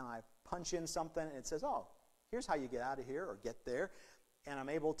 and I punch in something and it says, oh, here's how you get out of here or get there, and I'm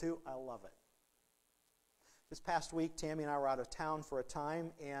able to, I love it. This past week, Tammy and I were out of town for a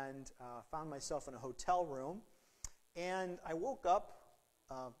time and found myself in a hotel room, and I woke up,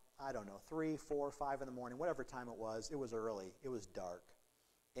 3, 4, 5 in the morning, whatever time it was early, it was dark.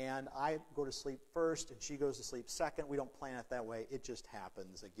 And I go to sleep first, and she goes to sleep second. We don't plan it that way. It just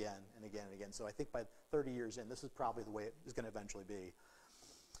happens again and again and again. So I think by 30 years in, this is probably the way it is going to eventually be.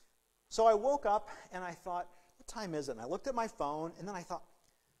 So I woke up and I thought, what time is it? And I looked at my phone, and then I thought,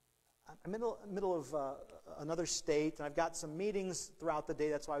 I'm in the middle of another state, and I've got some meetings throughout the day.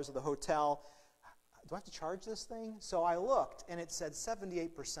 That's why I was at the hotel. Do I have to charge this thing? So I looked, and it said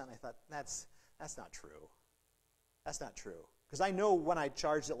 78%. I thought, that's not true. That's not true. Because I know when I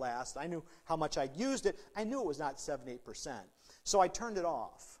charged it last, I knew how much I'd used it. I knew it was not 78%. So I turned it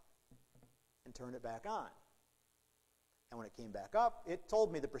off and turned it back on. And when it came back up, it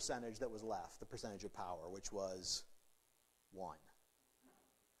told me the percentage that was left, the percentage of power, which was 1.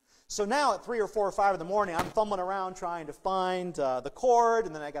 So now at 3 or 4 or 5 in the morning, I'm fumbling around trying to find the cord,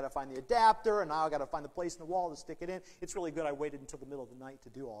 and then I got to find the adapter, and now I got to find the place in the wall to stick it in. It's really good I waited until the middle of the night to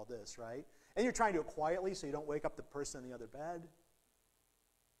do all this, right? And you're trying to do it quietly so you don't wake up the person in the other bed.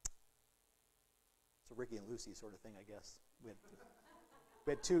 It's a Ricky and Lucy sort of thing, I guess.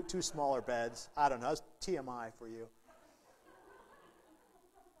 We had two smaller beds. I don't know. That's TMI for you.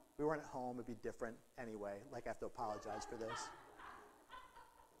 We weren't at home. It'd be different anyway. Like, I have to apologize for this.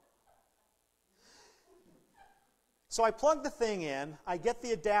 So I plug the thing in. I get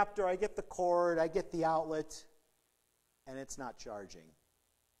the adapter. I get the cord. I get the outlet. And it's not charging.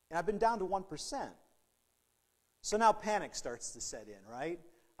 And I've been down to 1%. So now panic starts to set in, right?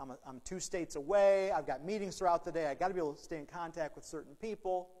 I'm 2 states away. I've got meetings throughout the day. I've got to be able to stay in contact with certain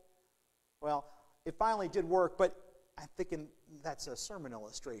people. Well, it finally did work, but I'm thinking that's a sermon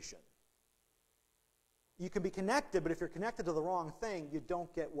illustration. You can be connected, but if you're connected to the wrong thing, you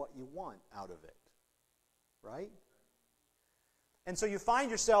don't get what you want out of it. Right? And so you find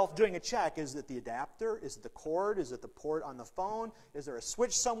yourself doing a check. Is it the adapter? Is it the cord? Is it the port on the phone? Is there a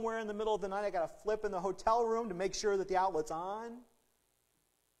switch somewhere in the middle of the night I got to flip in the hotel room to make sure that the outlet's on?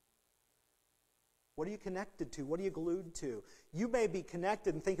 What are you connected to? What are you glued to? You may be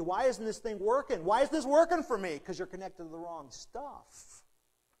connected and thinking, why isn't this thing working? Why is this working for me? Because you're connected to the wrong stuff.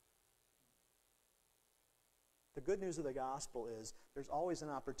 The good news of the gospel is there's always an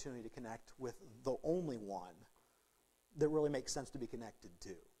opportunity to connect with the only one that really makes sense to be connected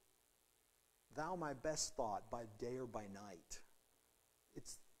to. Thou my best thought by day or by night.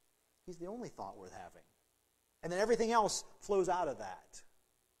 He's the only thought worth having. And then everything else flows out of that.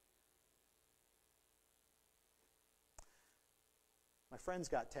 My friends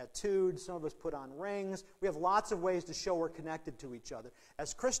got tattooed. Some of us put on rings. We have lots of ways to show we're connected to each other.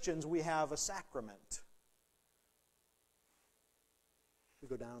 As Christians, we have a sacrament. We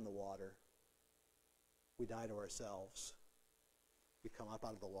go down in the water. We die to ourselves. We come up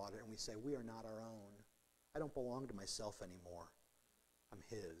out of the water and we say, we are not our own. I don't belong to myself anymore. I'm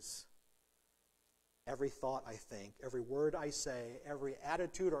His. Every thought I think, every word I say, every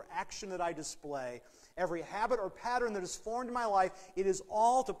attitude or action that I display, every habit or pattern that is formed in my life, it is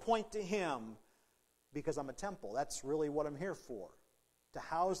all to point to Him because I'm a temple. That's really what I'm here for. To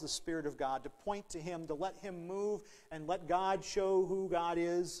house the Spirit of God, to point to Him, to let Him move and let God show who God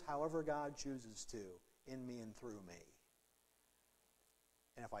is, however God chooses to, in me and through me.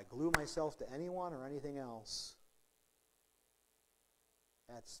 And if I glue myself to anyone or anything else,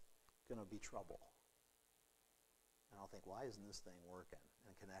 that's going to be trouble. And I'll think, why isn't this thing working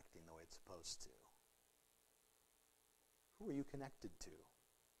and connecting the way it's supposed to? Who are you connected to?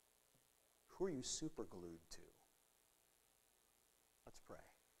 Who are you super glued to? Let's pray.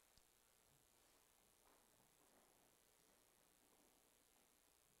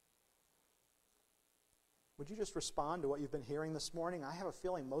 Would you just respond to what you've been hearing this morning? I have a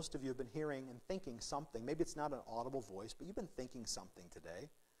feeling most of you have been hearing and thinking something. Maybe it's not an audible voice, but you've been thinking something today.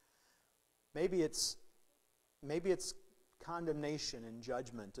 Maybe it's condemnation and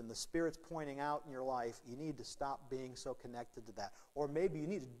judgment, and the Spirit's pointing out in your life, you need to stop being so connected to that. Or maybe you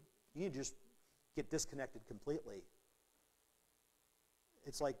need to just get disconnected completely.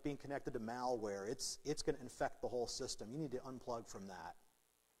 It's like being connected to malware. It's going to infect the whole system. You need to unplug from that.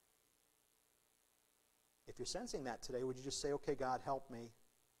 If you're sensing that today, would you just say, okay, God, help me.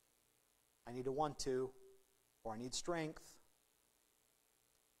 I need to want to, or I need strength.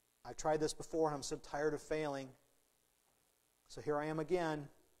 I've tried this before, and I'm so tired of failing. So here I am again.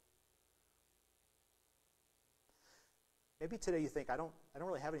 Maybe today you think, I don't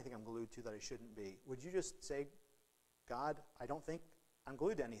really have anything I'm glued to that I shouldn't be. Would you just say, God, I don't think I'm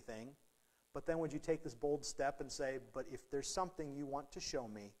glued to anything. But then would you take this bold step and say, but if there's something you want to show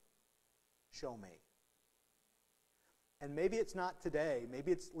me, show me. And maybe it's not today.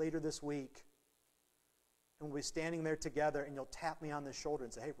 Maybe it's later this week. And we'll be standing there together, and you'll tap me on the shoulder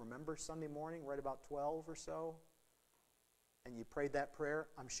and say, hey, remember Sunday morning, right about 12 or so? And you prayed that prayer?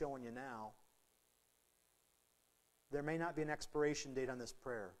 I'm showing you now. There may not be an expiration date on this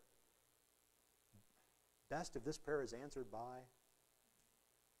prayer. Best if this prayer is answered by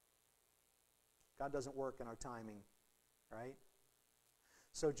God doesn't work in our timing, right?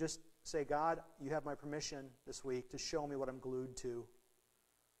 So just say, God, you have my permission this week to show me what I'm glued to,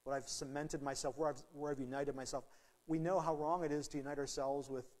 what I've cemented myself, where I've united myself. We know how wrong it is to unite ourselves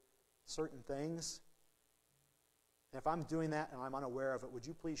with certain things. And if I'm doing that and I'm unaware of it, would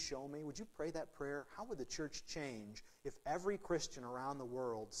you please show me? Would you pray that prayer? How would the church change if every Christian around the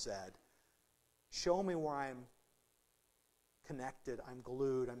world said, show me where I'm connected, I'm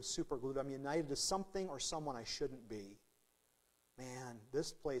glued, I'm super glued, I'm united to something or someone I shouldn't be? Man,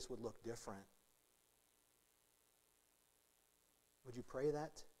 this place would look different. Would you pray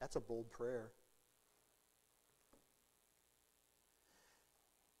that? That's a bold prayer.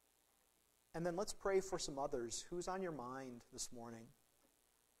 And then let's pray for some others. Who's on your mind this morning?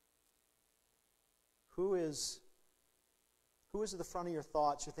 Who is at the front of your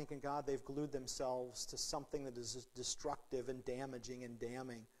thoughts? You're thinking, God, they've glued themselves to something that is destructive and damaging and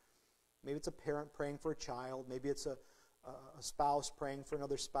damning. Maybe it's a parent praying for a child. Maybe it's a spouse praying for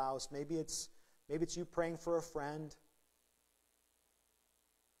another spouse. Maybe it's you praying for a friend.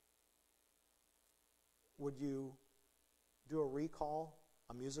 Would you do a recall,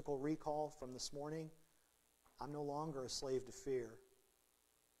 a musical recall from this morning? I'm no longer a slave to fear.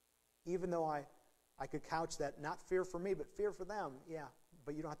 Even though I could couch that, not fear for me, but fear for them. Yeah,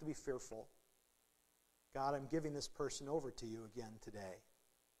 but you don't have to be fearful. God, I'm giving this person over to you again today.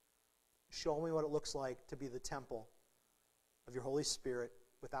 Show me what it looks like to be the temple of your Holy Spirit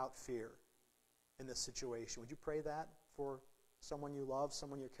without fear in this situation. Would you pray that for someone you love,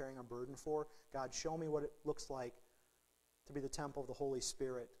 someone you're carrying a burden for? God, show me what it looks like to be the temple of the Holy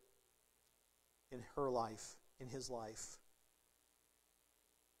Spirit in her life, in his life.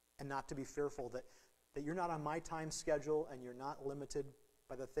 And not to be fearful that you're not on my time schedule and you're not limited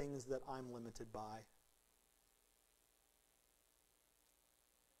by the things that I'm limited by.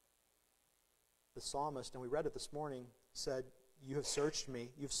 The psalmist, and we read it this morning, said, you have searched me.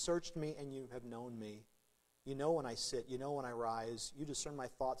 You've searched me and you have known me. You know when I sit. You know when I rise. You discern my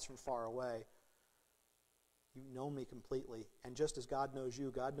thoughts from far away. You know me completely. And just as God knows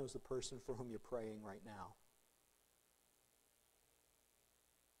you, God knows the person for whom you're praying right now.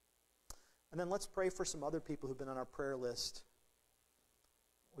 And then let's pray for some other people who've been on our prayer list.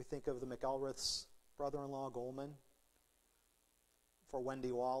 We think of the McElraths' brother-in-law, Goldman. For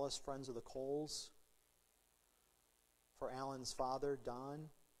Wendy Wallace, Friends of the Coles. For Alan's father, Don.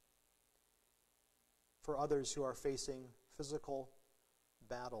 For others who are facing physical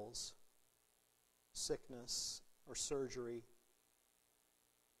battles, sickness, or surgery.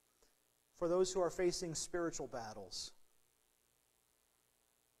 For those who are facing spiritual battles.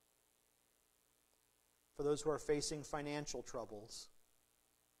 For those who are facing financial troubles.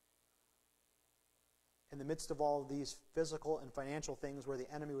 In the midst of all of these physical and financial things where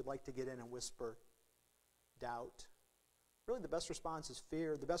the enemy would like to get in and whisper doubt. Really, the best response is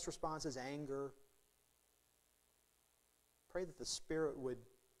fear. The best response is anger. Pray that the Spirit would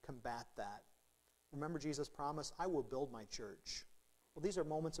combat that. Remember Jesus' promise, I will build my church. Well, these are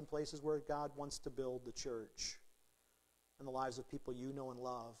moments and places where God wants to build the church in the lives of people you know and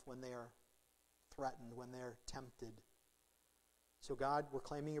love when they are threatened, when they're tempted. So God, we're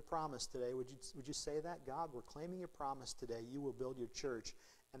claiming your promise today. Would you say that? God, we're claiming your promise today. You will build your church.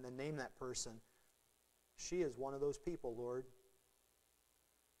 And then name that person. She is one of those people, Lord.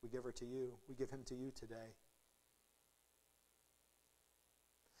 We give her to you. We give him to you today.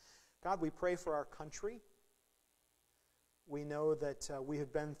 God, we pray for our country. We know that we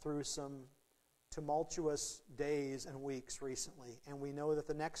have been through some tumultuous days and weeks recently, and we know that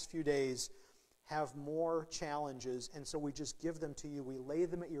the next few days have more challenges, and so we just give them to you. We lay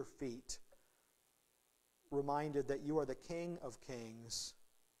them at your feet, reminded that you are the King of Kings.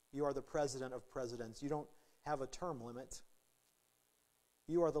 You are the President of Presidents. You don't have a term limit.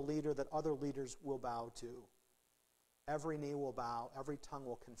 You are the leader that other leaders will bow to. Every knee will bow, every tongue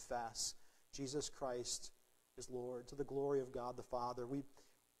will confess Jesus Christ is Lord, to the glory of God the Father. We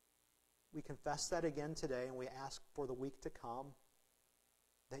confess that again today, and we ask for the week to come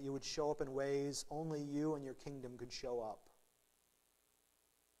that you would show up in ways only you and your kingdom could show up.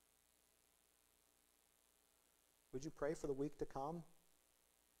 Would you pray for the week to come?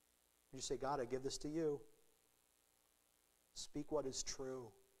 Would you say, God, I give this to you. Speak what is true.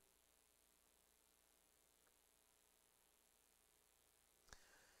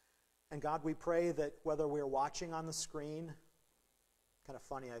 And God, we pray that whether we're watching on the screen, kind of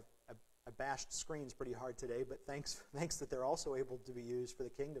funny, I bashed screens pretty hard today, but thanks that they're also able to be used for the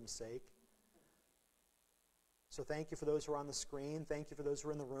kingdom's sake. So thank you for those who are on the screen. Thank you for those who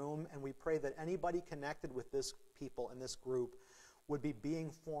are in the room. And we pray that anybody connected with this people and this group would be being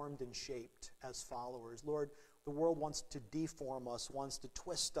formed and shaped as followers. Lord, the world wants to deform us, wants to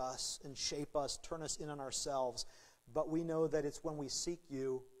twist us and shape us, turn us in on ourselves. But we know that it's when we seek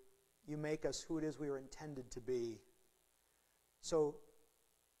you, you make us who it is we are intended to be. So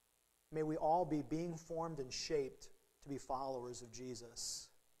may we all be being formed and shaped to be followers of Jesus.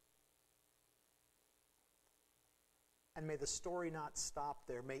 And may the story not stop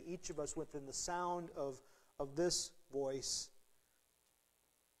there. May each of us within the sound of this voice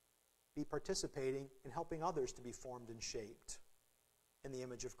be participating in helping others to be formed and shaped in the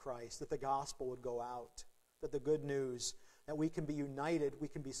image of Christ, that the gospel would go out, that the good news, that we can be united, we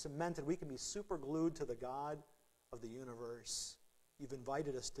can be cemented, we can be super glued to the God of the universe. You've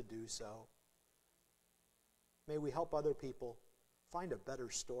invited us to do so. May we help other people find a better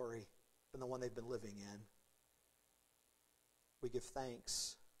story than the one they've been living in. We give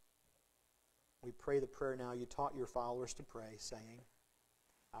thanks. We pray the prayer now you taught your followers to pray, saying,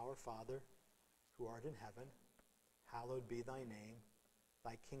 Our Father, who art in heaven, hallowed be thy name.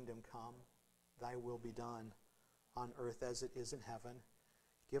 Thy kingdom come, thy will be done, on earth as it is in heaven.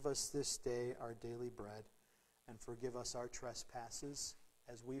 Give us this day our daily bread, and forgive us our trespasses,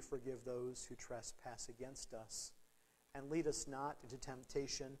 as we forgive those who trespass against us. And lead us not into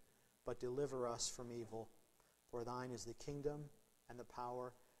temptation, but deliver us from evil. For thine is the kingdom, and the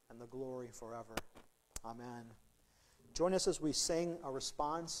power, and the glory forever. Amen. Join us as we sing a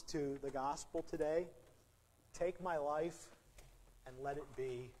response to the gospel today. Take my life and let it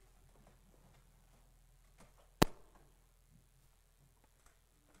be.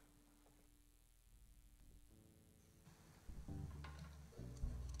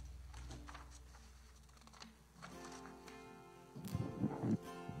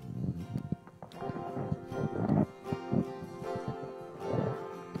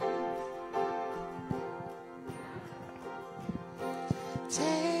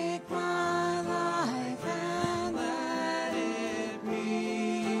 Take my life and let it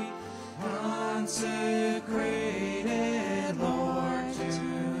be consecrated, Lord,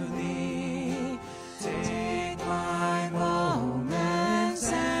 to thee. Take my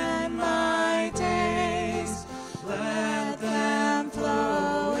moments and my days, let them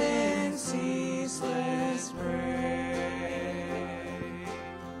flow in ceaseless praise.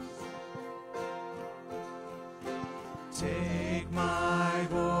 Take my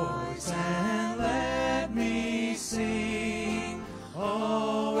voice and let me sing,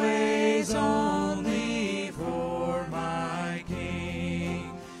 always only for my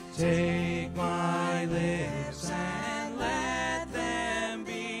King. Take my lips and let them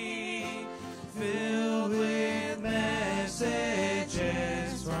be filled with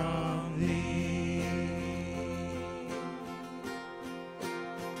messages from thee.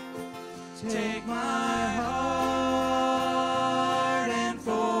 Take my heart and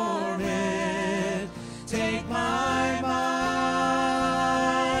form it. Take my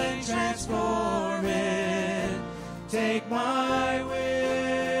mind, transform it. Take my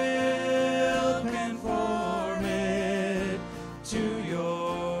will, conform it to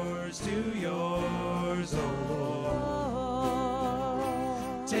yours, O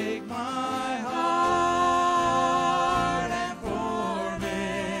Lord. Take my heart and form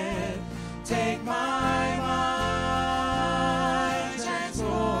it. Take my mind,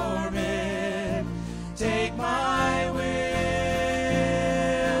 transform it. Take my will,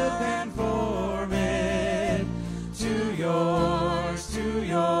 conform it to yours,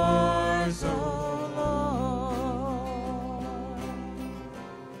 O Lord.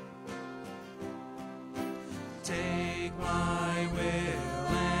 Take my will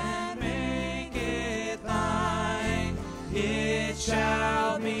and make it thine. It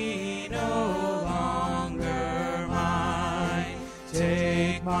shall be no longer mine.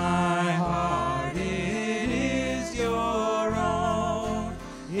 Take my heart, it is your own.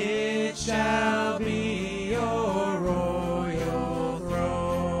 It shall be your royal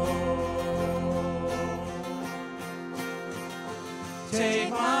throne. Take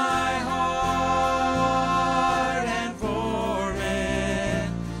my heart and form it.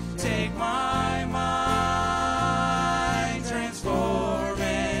 Take my mind, transform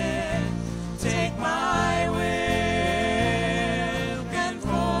it. Take my will,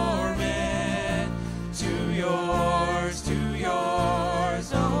 conform it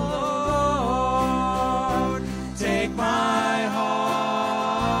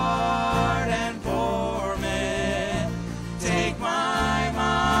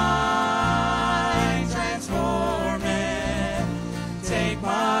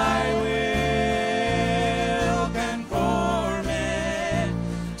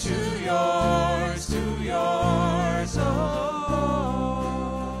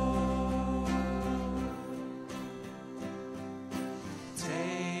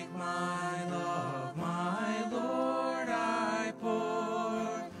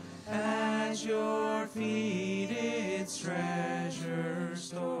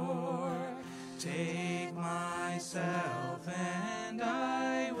Take myself and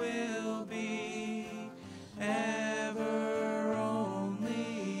I will be ever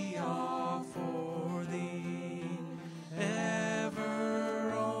only all for thee,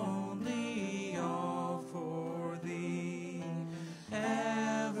 ever only all for thee,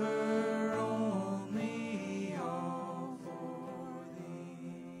 ever only all for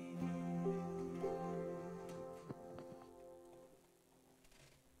thee.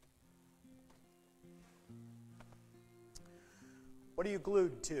 What are you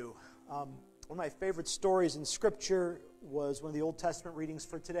glued to? One of my favorite stories in Scripture was one of the Old Testament readings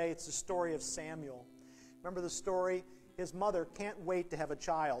for today. It's the story of Samuel. Remember the story? His mother can't wait to have a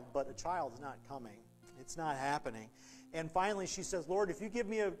child, but a child is not coming. It's not happening. And finally she says, Lord, if you give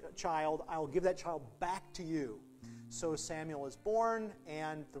me a child, I will give that child back to you. So Samuel is born,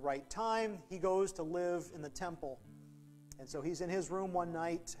 and at the right time, he goes to live in the temple. And so he's in his room one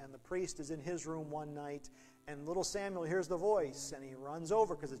night, and the priest is in his room one night, and little Samuel hears the voice, and he runs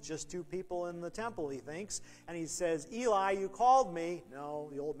over because it's just two people in the temple, he thinks. And he says, Eli, you called me.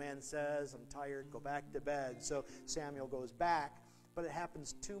 No, the old man says, I'm tired, go back to bed. So Samuel goes back, but it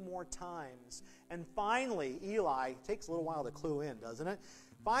happens two more times. And finally, Eli, takes a little while to clue in, doesn't it?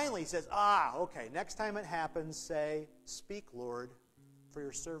 Finally, he says, okay, next time it happens, say, speak, Lord, for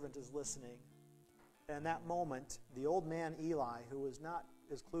your servant is listening. And in that moment, the old man Eli, who was not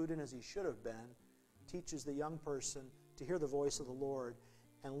as clued in as he should have been, teaches the young person to hear the voice of the Lord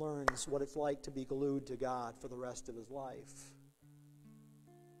and learns what it's like to be glued to God for the rest of his life.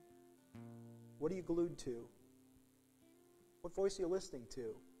 What are you glued to? What voice are you listening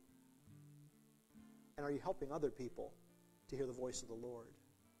to? And are you helping other people to hear the voice of the Lord?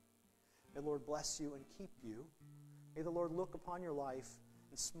 May the Lord bless you and keep you. May the Lord look upon your life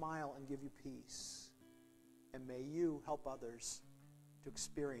and smile and give you peace. And may you help others to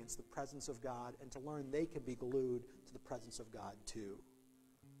experience the presence of God and to learn they can be glued to the presence of God too.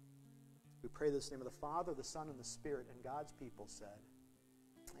 We pray this in the name of the Father, the Son, and the Spirit, and God's people said,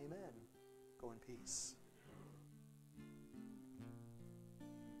 Amen. Go in peace.